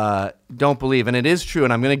people don't believe, and it is true,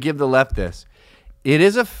 and I'm going to give the left this. It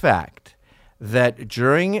is a fact that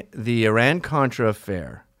during the Iran-Contra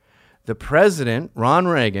affair, the president, Ron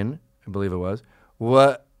Reagan, I believe it was,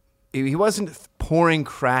 he wasn't pouring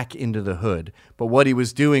crack into the hood. But what he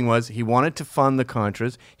was doing was he wanted to fund the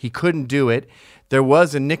Contras. He couldn't do it. There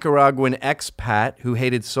was a Nicaraguan expat who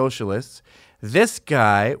hated socialists. This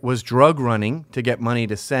guy was drug running to get money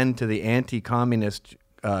to send to the anti-communist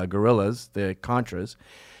guerrillas, the Contras.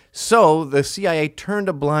 So the CIA turned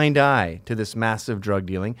a blind eye to this massive drug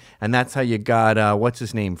dealing, and that's how you got, what's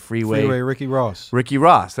his name? Freeway Ricky Ross. Ricky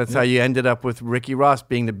Ross. That's how you ended up with Ricky Ross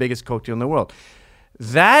being the biggest coke deal in the world.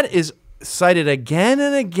 That is cited again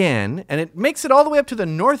and again, and it makes it all the way up to the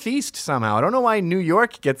Northeast somehow. I don't know why New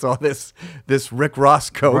York gets all this Rick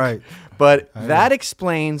Ross coke. Right. But that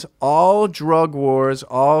explains all drug wars,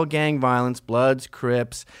 all gang violence, Bloods,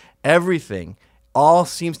 Crips, everything. All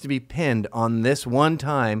seems to be pinned on this one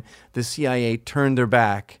time the CIA turned their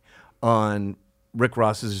back on Rick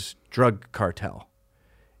Ross's drug cartel.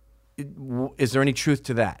 Is there any truth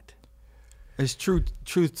to that? It's truth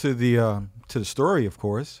to the story, of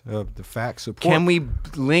course. The facts support. Can we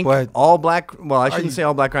link all black? Well, I shouldn't say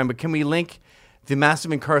all black crime, but can we link the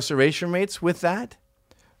massive incarceration rates with that?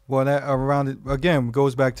 Well, that around it again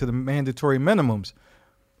goes back to the mandatory minimums,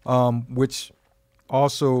 which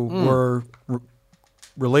also were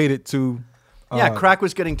related to. Crack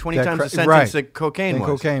was getting 20 times the sentence that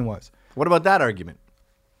cocaine was. What about that argument?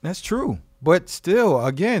 That's true, but still,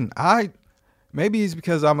 again, maybe it's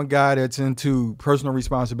because I'm a guy that's into personal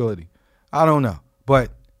responsibility. I don't know,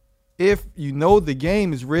 but if you know the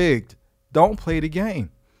game is rigged, don't play the game.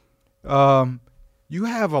 You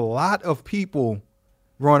have a lot of people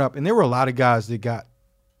growing up, and there were a lot of guys that got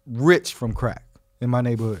rich from crack in my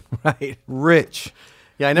neighborhood. Right, rich.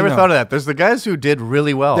 Yeah, I never thought of that. There's the guys who did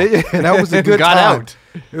really well. And that was a good got time. Out.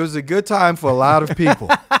 It was a good time for a lot of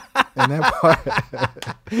people. And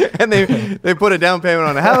they put a down payment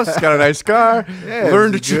on a house, got a nice car,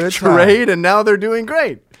 learned to trade, and now they're doing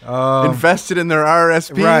great. Invested in their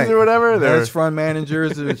RSPs or whatever. They're hedge fund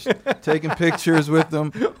managers are taking pictures with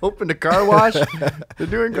them. Opened a car wash. They're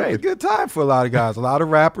doing great. It was a good time for a lot of guys. A lot of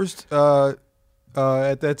rappers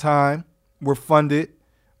at that time were funded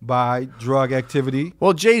by drug activity.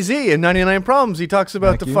 Well, Jay-Z in 99 Problems, he talks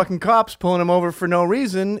about fucking cops pulling him over for no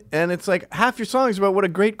reason, and it's like half your song is about what a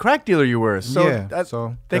great crack dealer you were. So,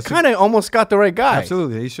 they kind of almost got the right guy.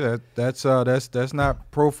 Absolutely, they should. That's not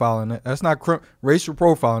profiling. That's not racial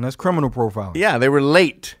profiling. That's criminal profiling. Yeah, they were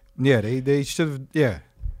late. Yeah, they should have. Yeah.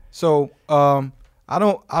 So I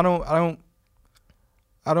don't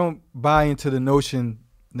buy into the notion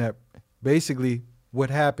that basically what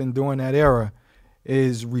happened during that era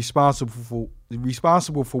is responsible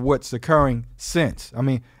for what's occurring since. I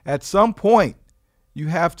mean, at some point, you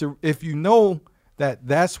have to, if you know that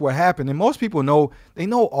that's what happened, and most people know, they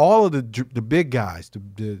know all of the big guys,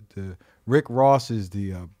 the Rick Rosses,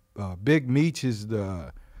 the Big Meeches,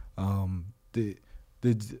 the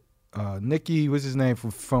Nicky, what's his name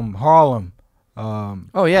from Harlem.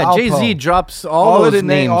 Alpo. Jay-Z drops all of the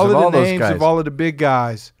names of all of the big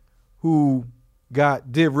guys who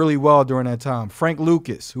did really well during that time. Frank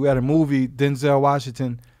Lucas, who had a movie, Denzel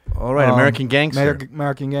Washington. All right, American Gangster.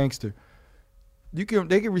 American Gangster.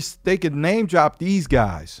 They could name drop these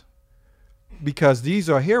guys because these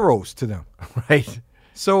are heroes to them. Right.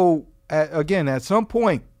 So at some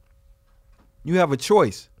point, you have a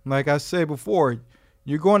choice. Like I said before,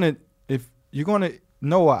 you're going to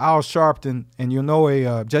know a Al Sharpton and you'll know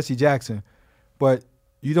a Jesse Jackson, but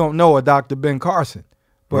you don't know a Dr. Ben Carson.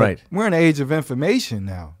 But we're in the age of information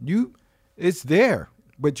now. It's there,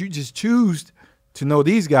 but you just choose to know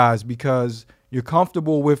these guys because you're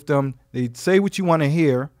comfortable with them. They say what you want to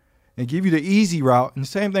hear and give you the easy route. And the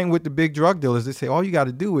same thing with the big drug dealers. They say all you got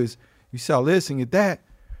to do is you sell this and get that.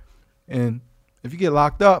 And if you get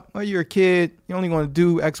locked up, well, you're a kid. You only want to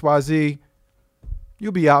do X, Y, Z.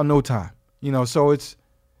 You'll be out in no time. So it's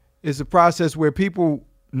a process where people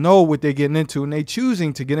know what they're getting into and they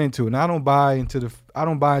choosing to get into it. And I don't buy into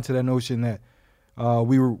that notion that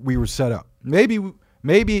we were set up. Maybe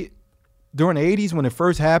during the 80s when it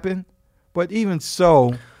first happened, but even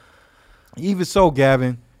so,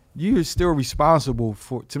 Gavin, you're still responsible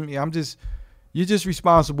for. To me, you're just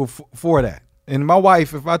responsible for that. And my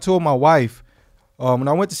wife, if I told my wife, when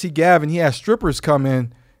I went to see Gavin, he had strippers come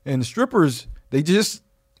in, and the strippers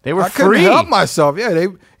they were free. I couldn't help myself. Yeah,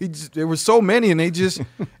 there were so many, and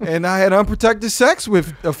and I had unprotected sex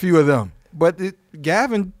with a few of them. But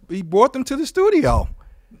Gavin, he brought them to the studio.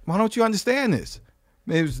 Why don't you understand this?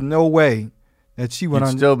 There's no way that she would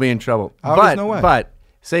still be in trouble. There's no way. But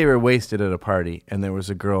say you were wasted at a party, and there was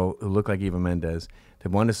a girl who looked like Eva Mendes that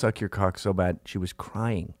wanted to suck your cock so bad she was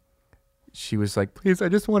crying. She was like, "Please, I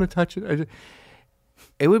just want to touch it."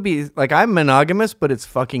 It would be like, I'm monogamous, but it's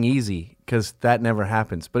fucking easy because that never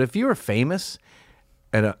happens. But if you were famous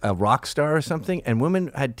at a rock star or something, and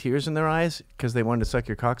women had tears in their eyes because they wanted to suck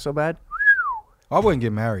your cock so bad? I wouldn't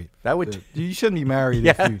get married. That would. You shouldn't be married.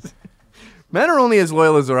 Yes. If you, Men are only as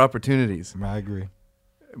loyal as their opportunities. I agree.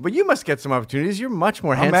 But you must get some opportunities. You're much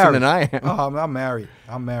more I'm handsome married. than I am. Oh, I'm married.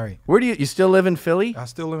 I'm married. Where do you still live in Philly? I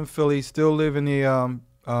still live in Philly. Still live in the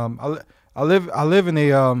I live in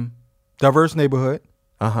a diverse neighborhood.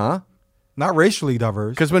 Uh-huh. Not racially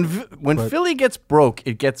diverse. Because when Philly gets broke,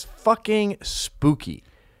 it gets fucking spooky.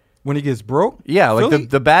 When it gets broke? Yeah, like Philly?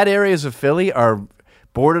 the bad areas of Philly are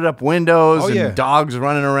boarded up windows and yeah. dogs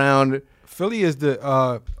running around. Philly is the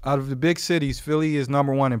out of the big cities, Philly is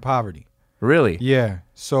number one in poverty. Really? Yeah.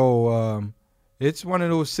 So it's one of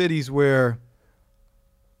those cities where,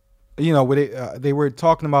 you know, where they were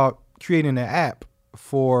talking about creating an app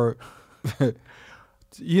for,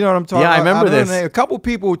 you know what I'm talking about? Yeah, I remember this. A couple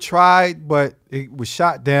people tried, but it was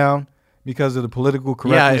shot down because of the political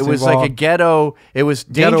Yeah, correctness it was involved. like a ghetto. It was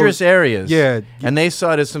dangerous areas. Yeah. And they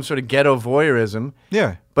saw it as some sort of ghetto voyeurism.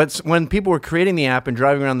 Yeah. But when people were creating the app and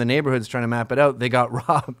driving around the neighborhoods trying to map it out, they got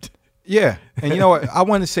robbed. Yeah. And you know what? I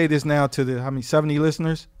want to say this now to the, 70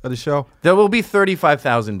 listeners of the show? There will be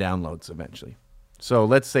 35,000 downloads eventually. So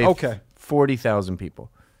let's say Okay. 40,000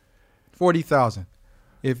 people. 40,000.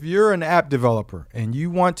 If you're an app developer and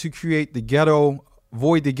you want to create the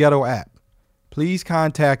Void the Ghetto app, please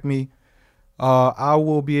contact me. I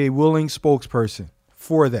will be a willing spokesperson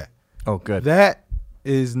for that. Oh, good. That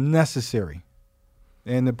is necessary.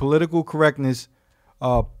 And the political correctness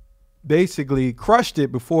basically crushed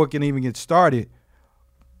it before it can even get started.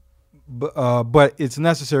 But it's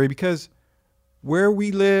necessary because where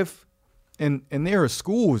we live, and there are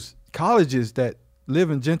schools, colleges that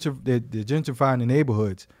live in they're gentrifying the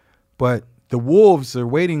neighborhoods, but the wolves are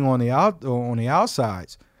waiting on the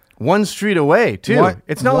outsides. One street away, too.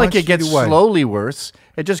 It's not like it gets slowly worse.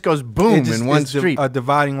 It just goes boom in one street. A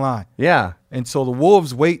dividing line. Yeah. And so the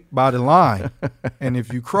wolves wait by the line. And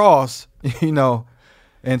if you cross, you know,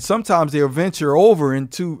 and sometimes they'll venture over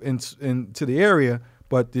into the area,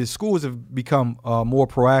 but the schools have become more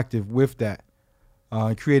proactive with that.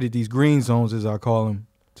 Created these green zones, as I call them,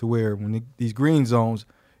 to where when these green zones,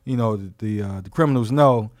 you know, the criminals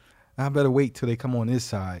know, I better wait till they come on this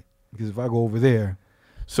side, because if I go over there.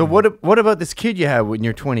 So what about this kid you have when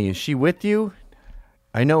you're 20? Is she with you?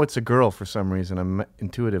 I know it's a girl for some reason. I'm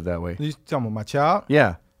intuitive that way. You talking about my child?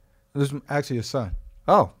 Yeah. This is actually a son.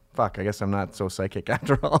 Oh, fuck. I guess I'm not so psychic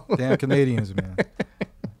after all. Damn Canadians, man.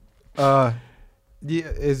 Yeah,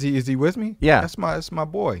 is he with me? Yeah. That's my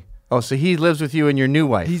boy. Oh, so he lives with you and your new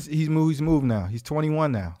wife. He's moved now. He's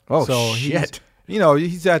 21 now. Oh, so shit.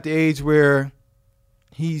 He's at the age where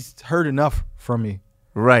he's heard enough from me.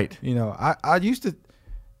 Right. You know, I used to.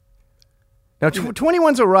 Now,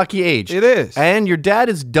 21's a rocky age. It is. And your dad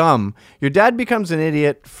is dumb. Your dad becomes an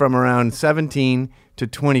idiot from around 17 to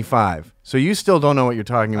 25. So you still don't know what you're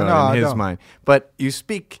talking about in his mind. But you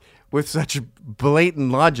speak with such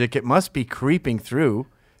blatant logic, it must be creeping through,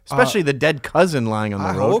 especially the dead cousin lying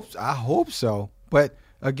on the road. I hope so. But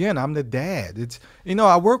again, I'm the dad. It's, you know,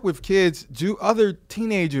 I work with kids, other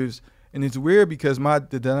teenagers, and it's weird because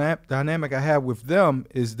the dynamic I have with them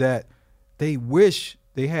is that they wish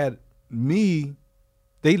they had me.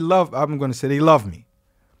 They love me,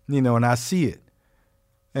 you know, and I see it.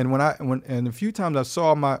 And and a few times I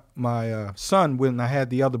saw my son when I had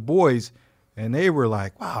the other boys, and they were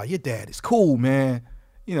like, "Wow, your dad is cool, man."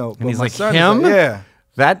 You know, and he's my like, son him? is like, yeah.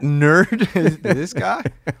 That nerd? This guy?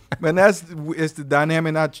 Man, it's the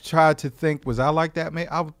dynamic I tried to think, was I like that, man?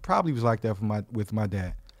 I probably was like that with my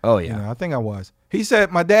dad. Oh, yeah. You know, I think I was.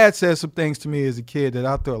 My dad said some things to me as a kid that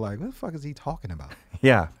I thought, like, what the fuck is he talking about?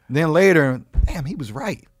 Yeah. Then later, damn, he was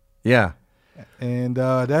right. Yeah. And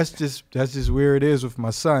that's just where it is with my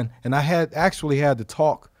son. And I actually had the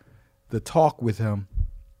talk with him.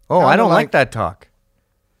 Oh, I don't like that talk.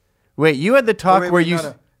 Wait, you had the talk where you...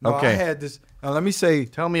 No, okay. I had this. Now, let me say.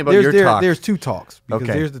 Tell me about your talk. There's two talks. Because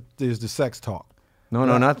okay. There's the sex talk.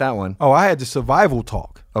 No, not that one. Oh, I had the survival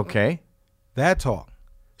talk. Okay. That talk.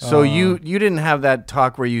 So you didn't have that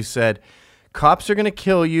talk where you said, cops are going to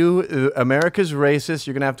kill you. America's racist.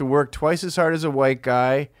 You're going to have to work twice as hard as a white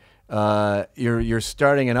guy. You're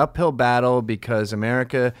starting an uphill battle because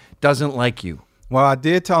America doesn't like you. Well, I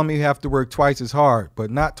did tell him you have to work twice as hard, but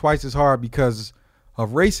not twice as hard because of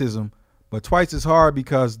racism, but twice as hard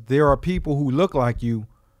because there are people who look like you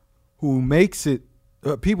who make it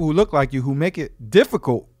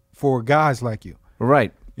difficult for guys like you.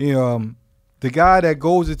 Right. You know, the guy that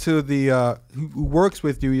goes into the who works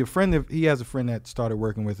with you, your friend, he has a friend that started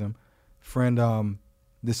working with him. Friend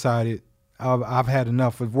decided I've had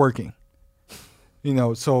enough of working. You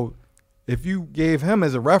know, so if you gave him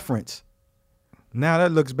as a reference, now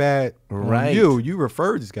that looks bad Right. on you. You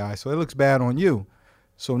referred this guy, so it looks bad on you.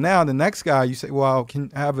 So now the next guy, you say, well, can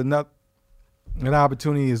have an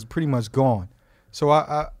opportunity is pretty much gone. So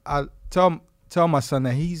I tell my son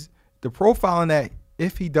that the profiling that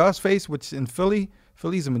if he does face, which in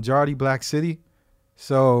Philly's a majority black city,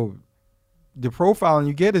 so the profiling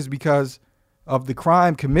you get is because of the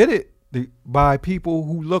crime committed by people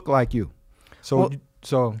who look like you. So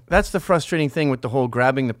That's the frustrating thing with the whole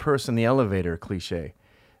grabbing the purse in the elevator cliche.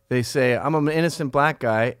 They say, I'm an innocent black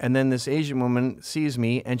guy, and then this Asian woman sees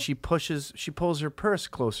me, and she pulls her purse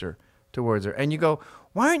closer towards her. And you go,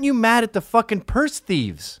 why aren't you mad at the fucking purse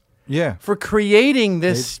thieves? yeah, For creating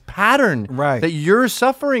this pattern Right. that you're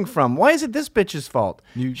suffering from. Why is it this bitch's fault?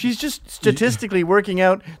 You- She's just statistically working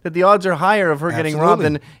out that the odds are higher of her getting robbed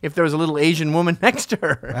Absolutely. than if there was a little Asian woman next to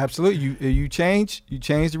her. absolutely. You change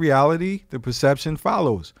the reality, the perception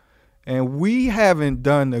follows. And we haven't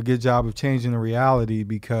done a good job of changing the reality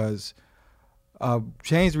because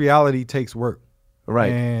change reality takes work.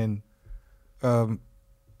 Right. And like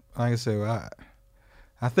I said,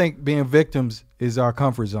 I think being victims is our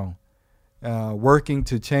comfort zone. Working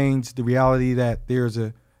to change the reality that there's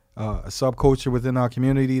a subculture within our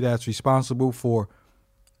community that's responsible for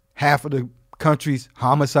half of the country's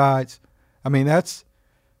homicides. I mean, that's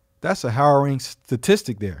a harrowing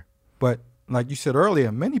statistic there. But like you said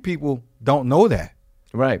earlier, many people don't know that.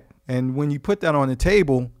 Right. And when you put that on the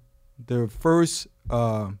table, the first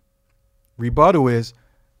rebuttal is,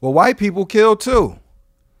 well, white people kill too.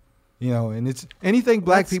 And it's anything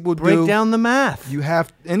black people Break do. down the math. You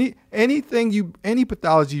have any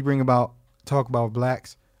pathology you talk about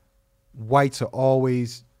blacks, whites are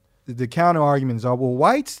always the counter arguments are, well,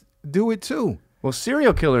 whites do it too. Well,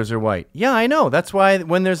 serial killers are white. Yeah, I know. That's why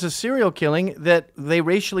when there's a serial killing that they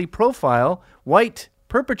racially profile white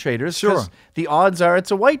perpetrators. Sure. 'Cause the odds are it's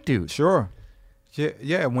a white dude. Sure.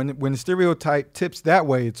 Yeah. When the stereotype tips that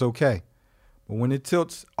way, it's okay. But when it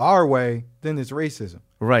tilts our way, then it's racism.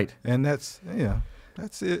 Right. And that's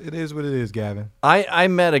it. It is what it is, Gavin. I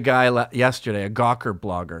met a guy yesterday, a Gawker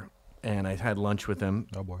blogger, and I had lunch with him.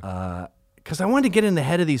 Oh, boy. Because I wanted to get in the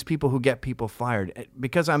head of these people who get people fired.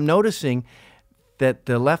 Because I'm noticing that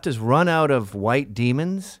the left has run out of white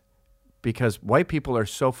demons because white people are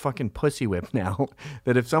so fucking pussy whipped now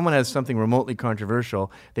that if someone has something remotely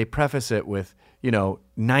controversial, they preface it with,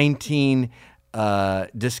 19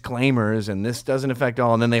 disclaimers, and this doesn't affect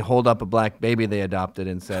all, and then they hold up a black baby they adopted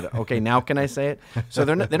and said, okay, now can I say it? So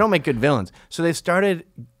they don't make good villains. So they've started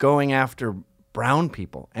going after brown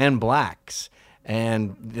people and blacks,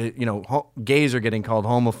 and gays are getting called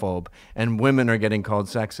homophobe, and women are getting called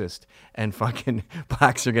sexist, and fucking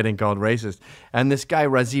blacks are getting called racist. And this guy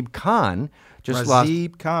Razib Khan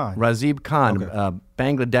Razib Khan. Okay.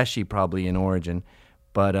 Bangladeshi probably in origin,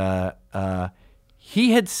 but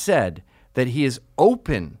he had said that he is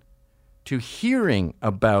open to hearing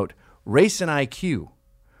about race and IQ,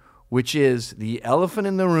 which is the elephant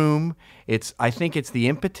in the room. I think it's the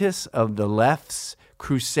impetus of the left's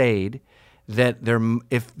crusade that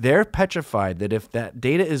if they're petrified that if that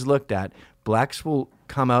data is looked at, blacks will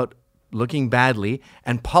come out looking badly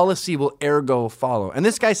and policy will ergo follow. And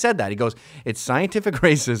this guy said that. He goes, it's scientific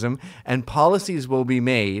racism and policies will be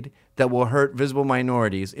made that will hurt visible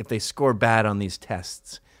minorities if they score bad on these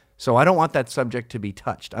tests. So I don't want that subject to be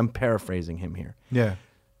touched. I'm paraphrasing him here. Yeah.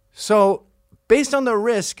 So based on the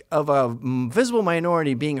risk of a visible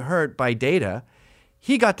minority being hurt by data,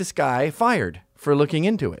 he got this guy fired for looking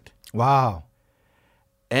into it. Wow.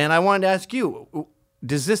 And I wanted to ask you,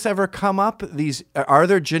 does this ever come up? Are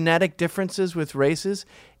there genetic differences with races?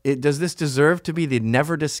 Does this deserve to be the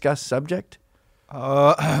never discussed subject?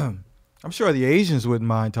 I'm sure the Asians wouldn't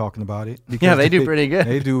mind talking about it. Yeah, they do pretty good.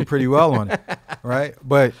 They do pretty well on it, right?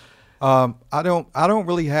 But I don't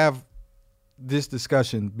really have this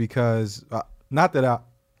discussion because not that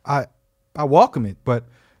I welcome it, but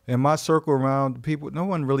in my circle around people, no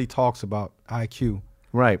one really talks about IQ.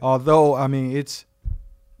 Right. Although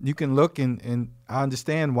you can look and I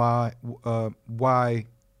understand why I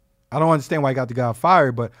don't understand why I got the guy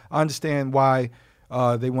fired, but I understand why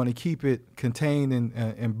they want to keep it contained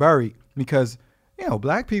and buried because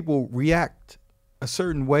black people react a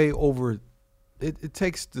certain way over. It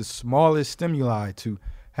takes the smallest stimuli to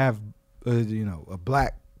have a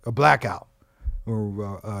blackout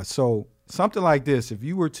or so something like this. If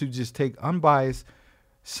you were to just take unbiased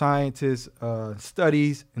scientist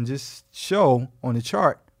studies and just show on the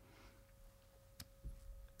chart,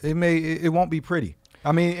 it won't be pretty.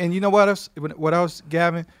 I mean, and you know what else? What else,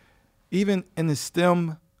 Gavin? Even in the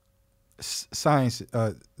STEM sciences,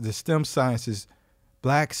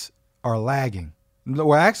 blacks are lagging.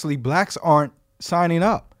 Well, actually, blacks aren't signing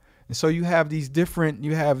up, and so you have these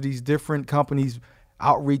different companies,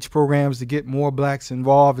 outreach programs to get more blacks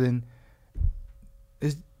involved. And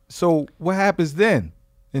so what happens then?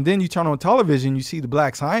 And then you turn on television, you see the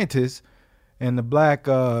black scientists and the black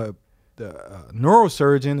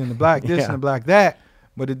neurosurgeon and the black this and the black that,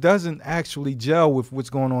 but it doesn't actually gel with what's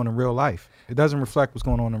going on in real life. It doesn't reflect what's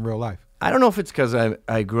going on in real life. I don't know if it's because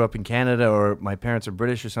I grew up in Canada or my parents are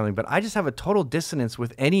British or something, but I just have a total dissonance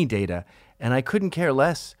with any data, and I couldn't care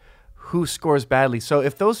less who scores badly. So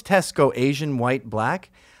if those tests go Asian, white, black,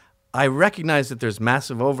 I recognize that there's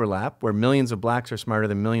massive overlap where millions of blacks are smarter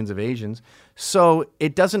than millions of Asians. So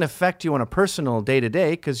it doesn't affect you on a personal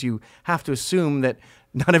day-to-day because you have to assume that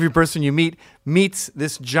not every person you meet meets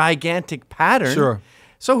this gigantic pattern. Sure.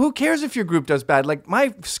 So who cares if your group does bad? Like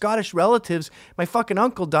my Scottish relatives, my fucking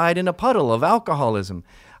uncle died in a puddle of alcoholism.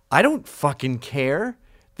 I don't fucking care.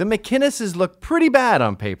 The McInneses look pretty bad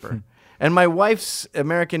on paper. And my wife's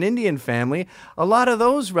American Indian family, a lot of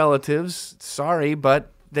those relatives, sorry,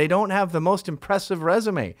 but they don't have the most impressive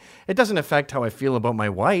resume. It doesn't affect how I feel about my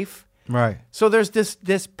wife. Right. So there's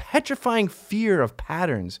this petrifying fear of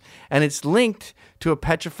patterns, and it's linked to a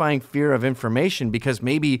petrifying fear of information because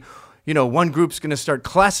maybe, one group's going to start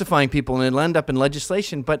classifying people and it'll end up in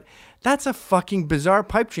legislation. But that's a fucking bizarre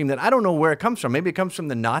pipe dream that I don't know where it comes from. Maybe it comes from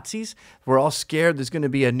the Nazis. We're all scared there's going to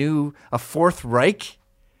be a Fourth Reich.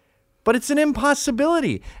 But it's an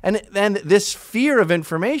impossibility. And this fear of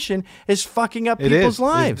information is fucking up people's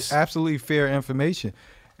lives. It's absolutely fair information.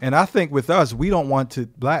 And I think with us, we don't want to,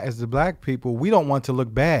 as the black people, we don't want to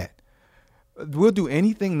look bad. We'll do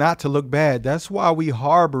anything not to look bad. That's why we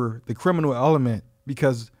harbor the criminal element,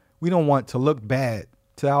 because we don't want to look bad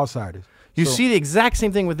to outsiders. You see the exact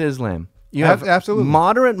same thing with Islam. You have absolutely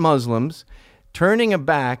moderate Muslims turning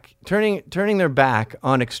their back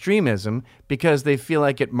on extremism because they feel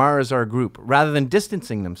like it mars our group rather than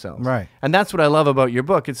distancing themselves. Right. And that's what I love about your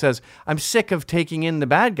book. It says, I'm sick of taking in the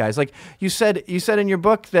bad guys. Like you said in your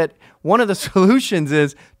book that one of the solutions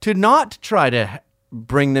is to not try to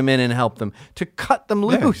bring them in and help them, to cut them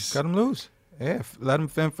loose. Yeah, cut them loose. Yeah, let them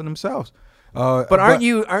fend for themselves. But aren't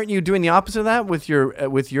you doing the opposite of that with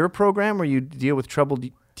your program where you deal with troubled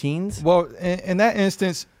teens? Well, in that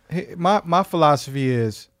instance, my philosophy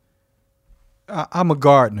is I'm a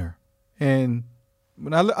gardener, and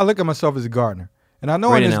when I look at myself as a gardener, and I know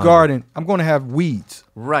Great in this analogy. garden I'm going to have weeds.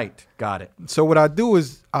 Right, got it. So what I do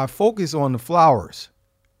is I focus on the flowers,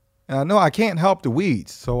 and I know I can't help the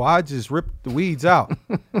weeds, so I just rip the weeds out.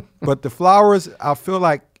 But the flowers, I feel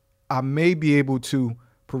like I may be able to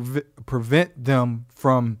prevent them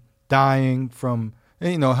from dying, from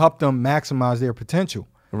help them maximize their potential.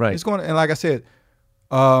 Right. It's going to, and like I said.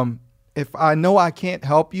 If I know I can't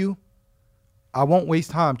help you, I won't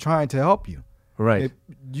waste time trying to help you. Right.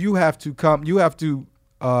 You have to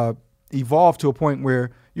evolve to a point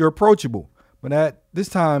where you're approachable. But at this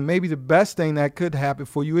time, maybe the best thing that could happen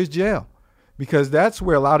for you is jail, because that's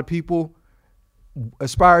where a lot of people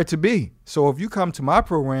aspire to be. So if you come to my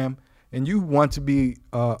program and you want to be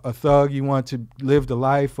a thug, you want to live the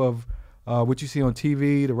life of what you see on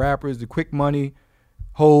TV, the rappers, the quick money,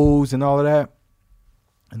 hoes, and all of that.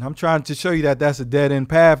 And I'm trying to show you that that's a dead-end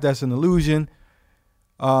path. That's an illusion.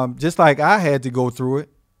 Just like I had to go through it.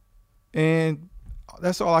 And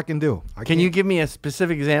that's all I can do. Can you give me a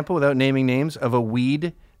specific example without naming names of a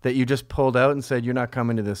weed that you just pulled out and said, you're not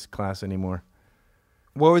coming to this class anymore?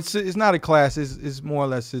 Well, it's not a class. It's more or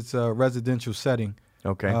less it's a residential setting.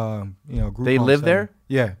 Okay. Group They home live setting. there?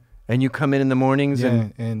 Yeah. And you come in the mornings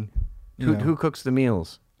and who cooks the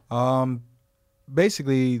meals?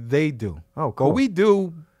 Basically, they do. Oh, cool. Well, we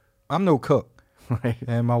do. I'm no cook. Right.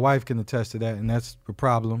 And my wife can attest to that, and that's a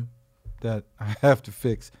problem that I have to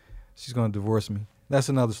fix. She's going to divorce me. That's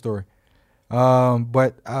another story.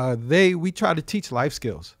 But we try to teach life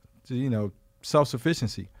skills,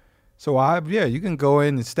 self-sufficiency. So you can go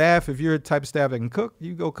in and staff. If you're the type of staff that can cook,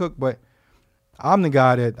 you go cook. But I'm the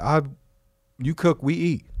guy that you cook, we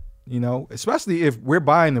eat, especially if we're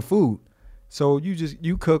buying the food. So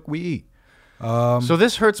you cook, we eat. So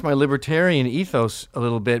this hurts my libertarian ethos a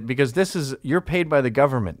little bit because you're paid by the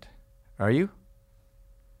government, are you?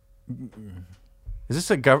 Is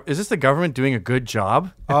this the government doing a good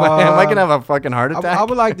job? Am I gonna have a fucking heart attack? I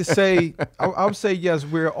would like to say, I would say yes.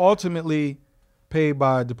 We're ultimately paid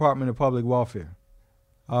by Department of Public Welfare.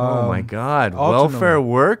 Oh my God, ultimately. welfare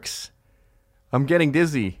works? I'm getting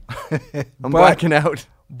dizzy. I'm blacking out.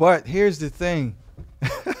 But here's the thing.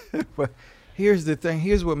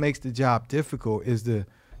 Here's what makes the job difficult is the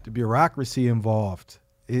bureaucracy involved.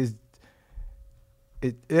 That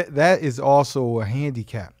is also a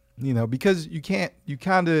handicap. because you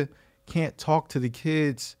kind of can't talk to the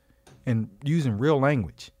kids and using real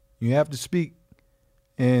language. You have to speak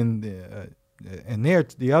in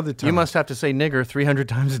the other term. You must have to say nigger 300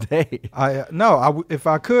 times a day. If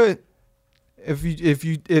I could,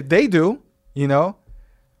 if they do,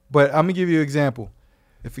 But I'm gonna give you an example.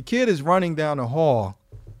 If a kid is running down the hall,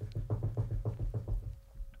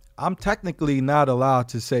 I'm technically not allowed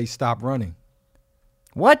to say stop running.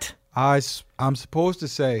 What? I'm supposed to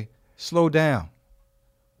say slow down.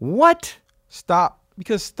 What? Stop.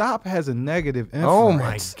 Because stop has a negative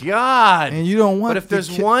influence. Oh, my God. And you don't want But if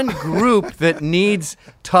there's one group that needs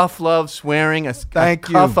tough love swearing, a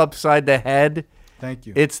cuff upside the head, thank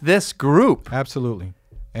you. It's this group. Absolutely.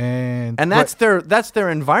 And that's their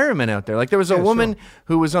environment out there. Like there was a woman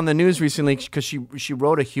who was on the news recently because she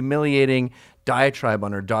wrote a humiliating diatribe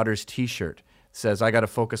on her daughter's T-shirt. Says, I got to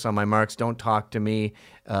focus on my marks. Don't talk to me.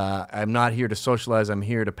 I'm not here to socialize. I'm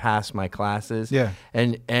here to pass my classes. Yeah.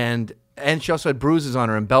 And she also had bruises on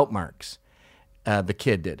her and belt marks. The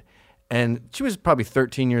kid did. And she was probably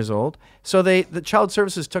 13 years old. So the child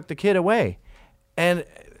services took the kid away. And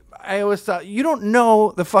I always thought, you don't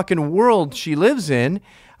know the fucking world she lives in.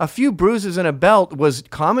 A few bruises and a belt was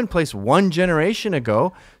commonplace one generation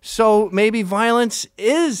ago. So maybe violence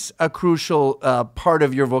is a crucial part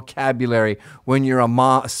of your vocabulary when you're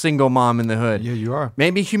a single mom in the hood. Yeah, you are.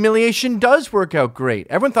 Maybe humiliation does work out great.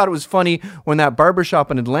 Everyone thought it was funny when that barbershop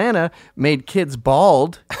in Atlanta made kids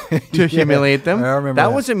bald to humiliate them. I remember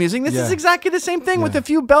that. Was amusing. This is exactly the same thing with a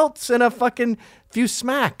few belts and a fucking few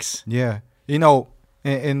smacks. Yeah.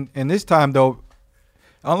 And this time, though,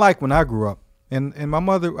 unlike when I grew up, and my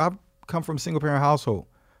mother, I come from a single-parent household.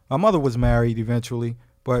 My mother was married eventually,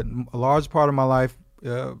 but a large part of my life,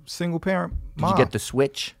 single-parent mom. Did you get the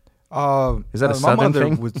switch? Is that a my Southern mother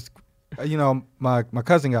thing? Was, my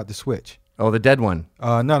cousin got the switch. Oh, the dead one?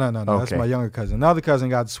 No. Okay. That's my younger cousin. Another cousin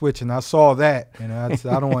got the switch, and I saw that, and I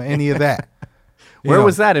don't want any of that. Where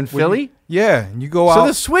was that, in Philly? Yeah, and you go out. So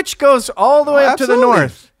the switch goes all the way up to the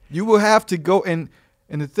north. You will have to go, and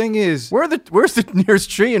the thing is, where's the nearest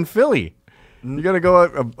tree in Philly? You got to go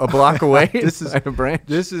a block away. This is a branch.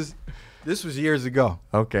 This was years ago.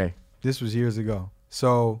 Okay. This was years ago.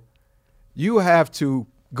 So you have to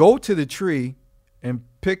go to the tree and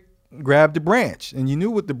grab the branch, and you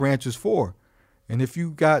knew what the branch was for. And if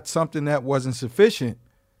you got something that wasn't sufficient,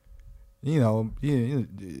 my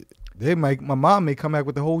mom may come back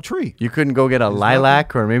with the whole tree. You couldn't go get a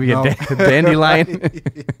lilac or maybe a dandelion?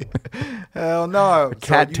 Hell no. A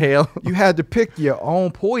cattail? You had to pick your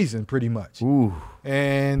own poison pretty much. Ooh.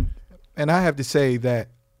 And I have to say that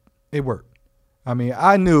it worked. I mean,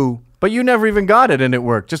 I knew. But you never even got it and it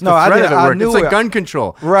worked. Just the threat of it worked. It's like gun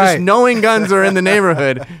control. Right. Just knowing guns are in the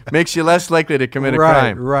neighborhood makes you less likely to commit a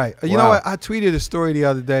crime. Right. You know what? I tweeted a story the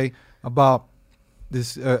other day about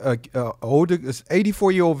this older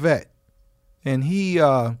 84-year-old vet. And he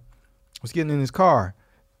was getting in his car,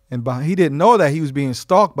 and he didn't know that he was being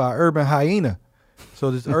stalked by an urban hyena.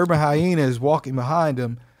 So this urban hyena is walking behind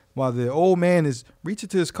him while the old man is reaching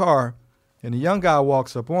to his car, and the young guy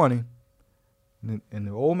walks up on him, and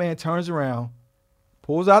the old man turns around,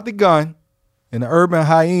 pulls out the gun, and the urban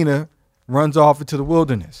hyena runs off into the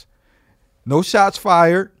wilderness. No shots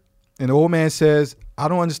fired, and the old man says, I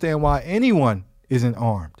don't understand why anyone isn't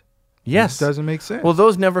armed. Yes. It doesn't make sense. Well,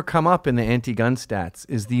 those never come up in the anti-gun stats,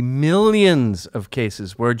 is the millions of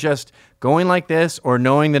cases where just going like this or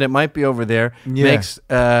knowing that it might be over there makes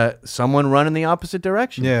someone run in the opposite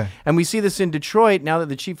direction. Yeah. And we see this in Detroit now that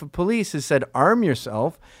the chief of police has said, arm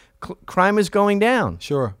yourself, crime is going down.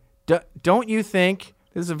 Sure. Don't you think,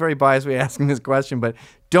 this is a very biased way of asking this question, but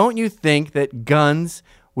don't you think that guns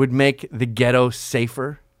would make the ghetto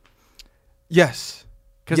safer? Yes.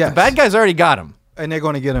 Because the bad guys already got them. And they're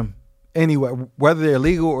going to get them. Anyway, whether they're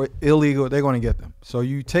legal or illegal, they're going to get them. So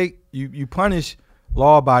you punish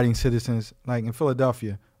law-abiding citizens, like in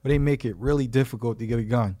Philadelphia, where they make it really difficult to get a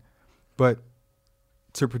gun, but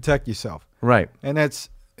to protect yourself. Right. And I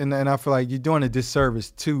feel like you're doing a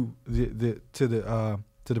disservice to the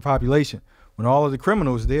population when all of the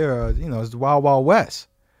criminals there, it's the Wild Wild West,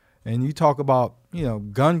 and you talk about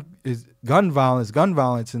gun violence,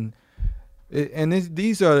 and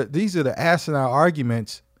these are the asinine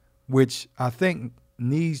arguments, which I think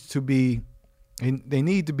need to be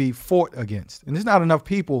fought against. And there's not enough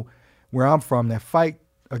people where I'm from that fight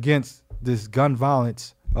against this gun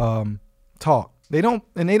violence talk. They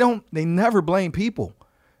never blame people.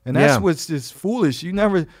 And that's what's just foolish. They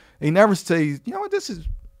never say,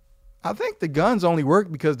 I think the guns only work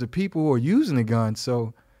because the people who are using the guns.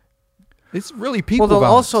 So It's really people. Well,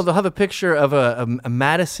 violence. they'll have a picture of a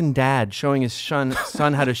Madison dad showing his son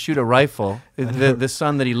how to shoot a rifle, the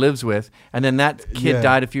son that he lives with, and then that kid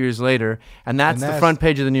died a few years later, and that's the front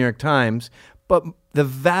page of the New York Times. But the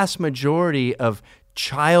vast majority of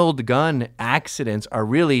child gun accidents are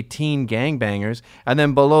really teen gangbangers, and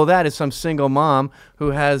then below that is some single mom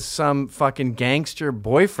who has some fucking gangster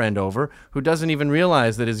boyfriend over who doesn't even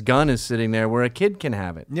realize that his gun is sitting there where a kid can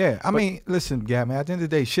have it. Yeah, I mean, listen, Gavin, at the end of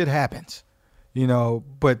the day, shit happens,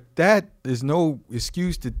 but that is no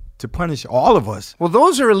excuse to punish all of us. Well,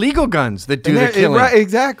 those are illegal guns that do the killing. Right,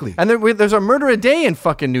 exactly. And there's a murder a day in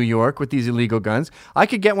fucking New York with these illegal guns. I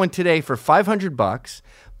could get one today for $500,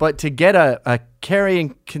 but to get a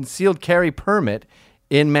concealed carry permit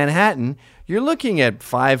in Manhattan, you're looking at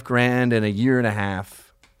 $5,000 and a year and a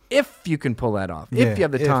half, if you can pull that off. If you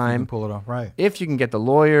have the time, you can pull it off, right? If you can get the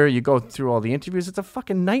lawyer, you go through all the interviews. It's a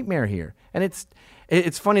fucking nightmare here, and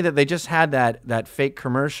it's funny that they just had that fake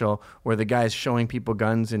commercial where the guy's showing people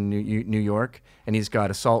guns in New York, and he's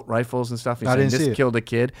got assault rifles and stuff. He's saying this killed a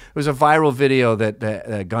kid. It was a viral video that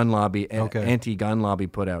the gun lobby, anti-gun lobby,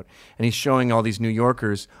 put out, and he's showing all these New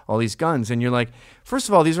Yorkers all these guns, and you're like, first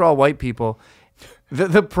of all, these are all white people.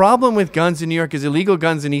 The problem with guns in New York is illegal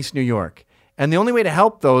guns in East New York. And the only way to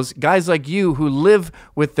help those guys like you who live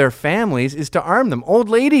with their families is to arm them. Old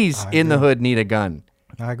ladies in the hood need a gun.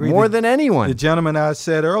 I agree. More than anyone. The gentleman I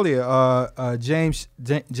said earlier, James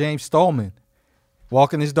Stallman,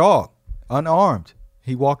 walking his dog, unarmed.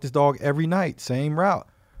 He walked his dog every night, same route.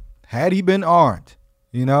 Had he been armed,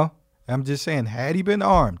 I'm just saying, had he been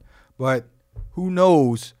armed. But who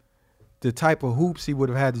knows the type of hoops he would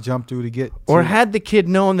have had to jump through to get. Or had the kid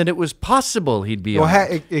known that it was possible he'd be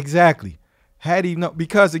armed. Exactly. Had he known,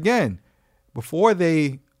 because again, before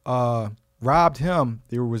they robbed him,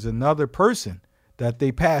 there was another person that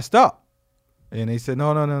they passed up, and they said,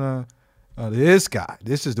 no, this guy,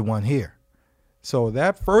 this is the one here. So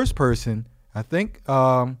that first person, I think,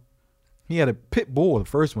 he had a pit bull, the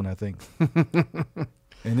first one, I think,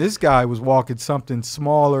 and this guy was walking something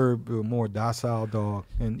smaller, more docile dog,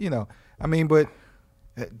 and but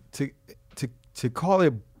to call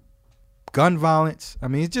it gun violence, I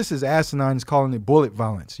mean, it's just as asinine as calling it bullet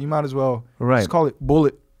violence. You might as well just call it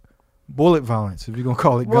bullet violence if you're going to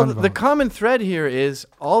call it gun violence. The common thread here is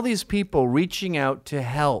all these people reaching out to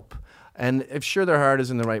help, and I'm sure their heart is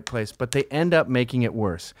in the right place, but they end up making it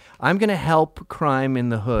worse. I'm going to help crime in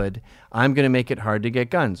the hood. I'm going to make it hard to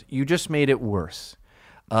get guns. You just made it worse.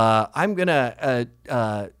 I'm going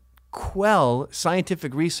to quell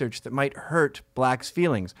scientific research that might hurt blacks'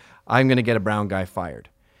 feelings. I'm going to get a brown guy fired.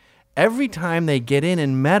 Every time they get in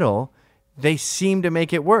and meddle, they seem to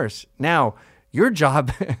make it worse. Now, your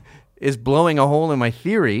job is blowing a hole in my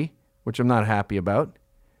theory, which I'm not happy about.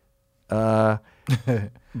 But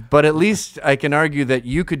at least I can argue that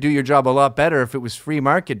you could do your job a lot better if it was free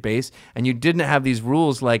market based and you didn't have these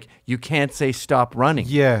rules like you can't say stop running.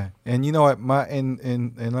 Yeah, and you know what?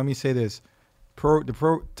 And let me say this: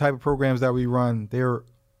 the type of programs that we run, they're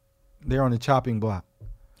on the chopping block.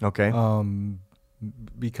 Okay.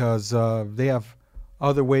 Because they have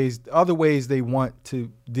other ways they want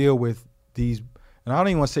to deal with these, and I don't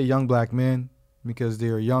even want to say young black men because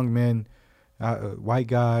they're young men, white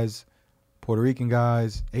guys, Puerto Rican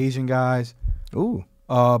guys, Asian guys. Ooh.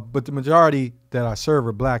 But the majority that I serve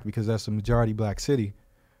are black because that's a majority black city.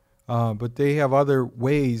 But they have other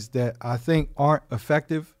ways that I think aren't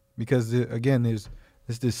effective because again, there's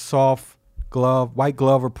this soft glove, white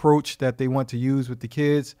glove approach that they want to use with the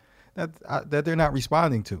kids that they're not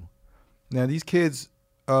responding to. Now these kids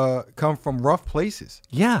come from rough places.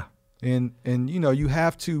 Yeah. And you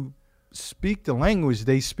have to speak the language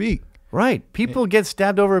they speak. Right. People get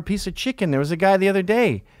stabbed over a piece of chicken. There was a guy the other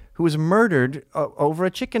day who was murdered over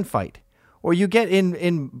a chicken fight. Or you get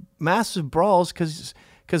in massive brawls because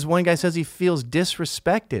one guy says he feels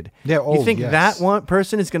disrespected. Yeah, you think that one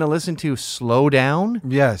person is going to listen to slow down?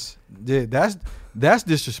 Yes. Yeah, that's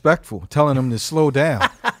disrespectful, telling them to slow down.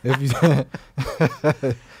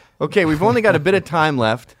 Okay, we've only got a bit of time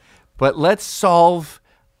left, but let's solve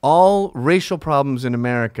all racial problems in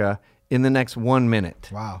America in the next 1 minute.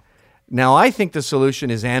 Wow. Now, I think the solution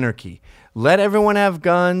is anarchy. Let everyone have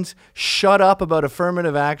guns. Shut up about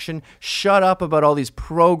affirmative action. Shut up about all these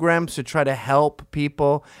programs to try to help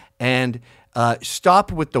people. And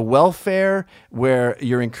stop with the welfare where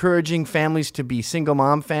you're encouraging families to be single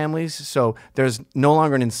mom families. So there's no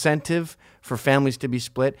longer an incentive for families to be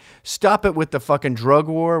split. Stop it with the fucking drug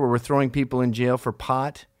war where we're throwing people in jail for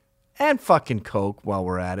pot and fucking coke while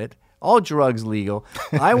we're at it. all drugs legal.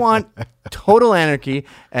 I want total anarchy,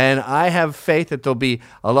 and I have faith that there'll be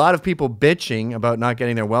a lot of people bitching about not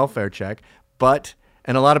getting their welfare check,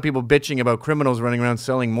 and a lot of people bitching about criminals running around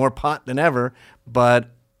selling more pot than ever, but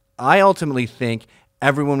I ultimately think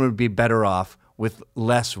everyone would be better off with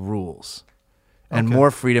less rules and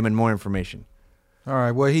more freedom and more information. All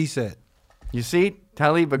right, what he said. You see,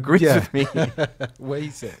 Taleeb agrees with me. What he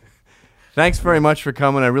said. Thanks very much for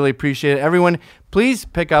coming. I really appreciate it. Everyone, please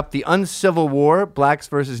pick up The Uncivil War, Blacks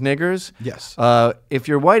versus Niggers. Yes. If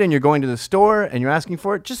you're white and you're going to the store and you're asking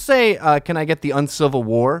for it, just say, can I get The Uncivil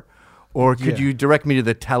War? Or could you direct me to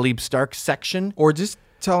the Taleeb Starkes section? Or just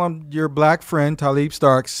tell him your black friend, Taleeb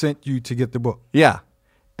Starkes, sent you to get the book. Yeah.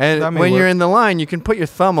 And when you're in the line, you can put your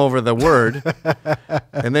thumb over the word,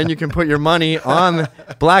 and then you can put your money on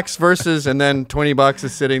Blacks versus, and then $20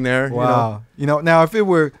 is sitting there. Wow. Now if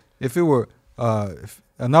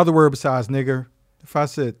another word besides nigger, if I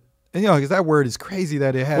said, because that word is crazy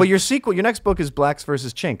that it has. Well, your next book is Blacks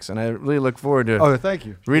versus Chinks, and I really look forward to thank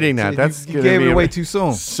you. reading that. You gave it away too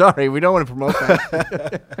soon. Sorry, we don't want to promote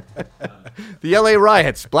that. The LA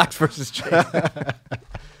riots, Blacks versus Chinks.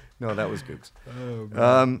 No, that was Googs.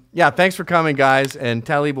 Thanks for coming, guys. And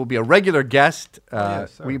Taleeb will be a regular guest.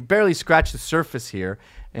 We barely scratched the surface here,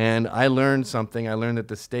 and I learned something. I learned that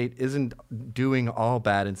the state isn't doing all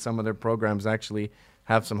bad, and some of their programs actually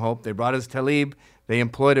have some hope. They brought us Taleeb. They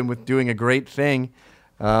employed him with doing a great thing.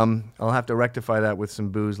 I'll have to rectify that with some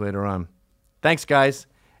booze later on. Thanks, guys.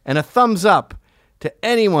 And a thumbs up to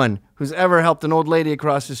anyone who's ever helped an old lady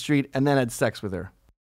across the street and then had sex with her.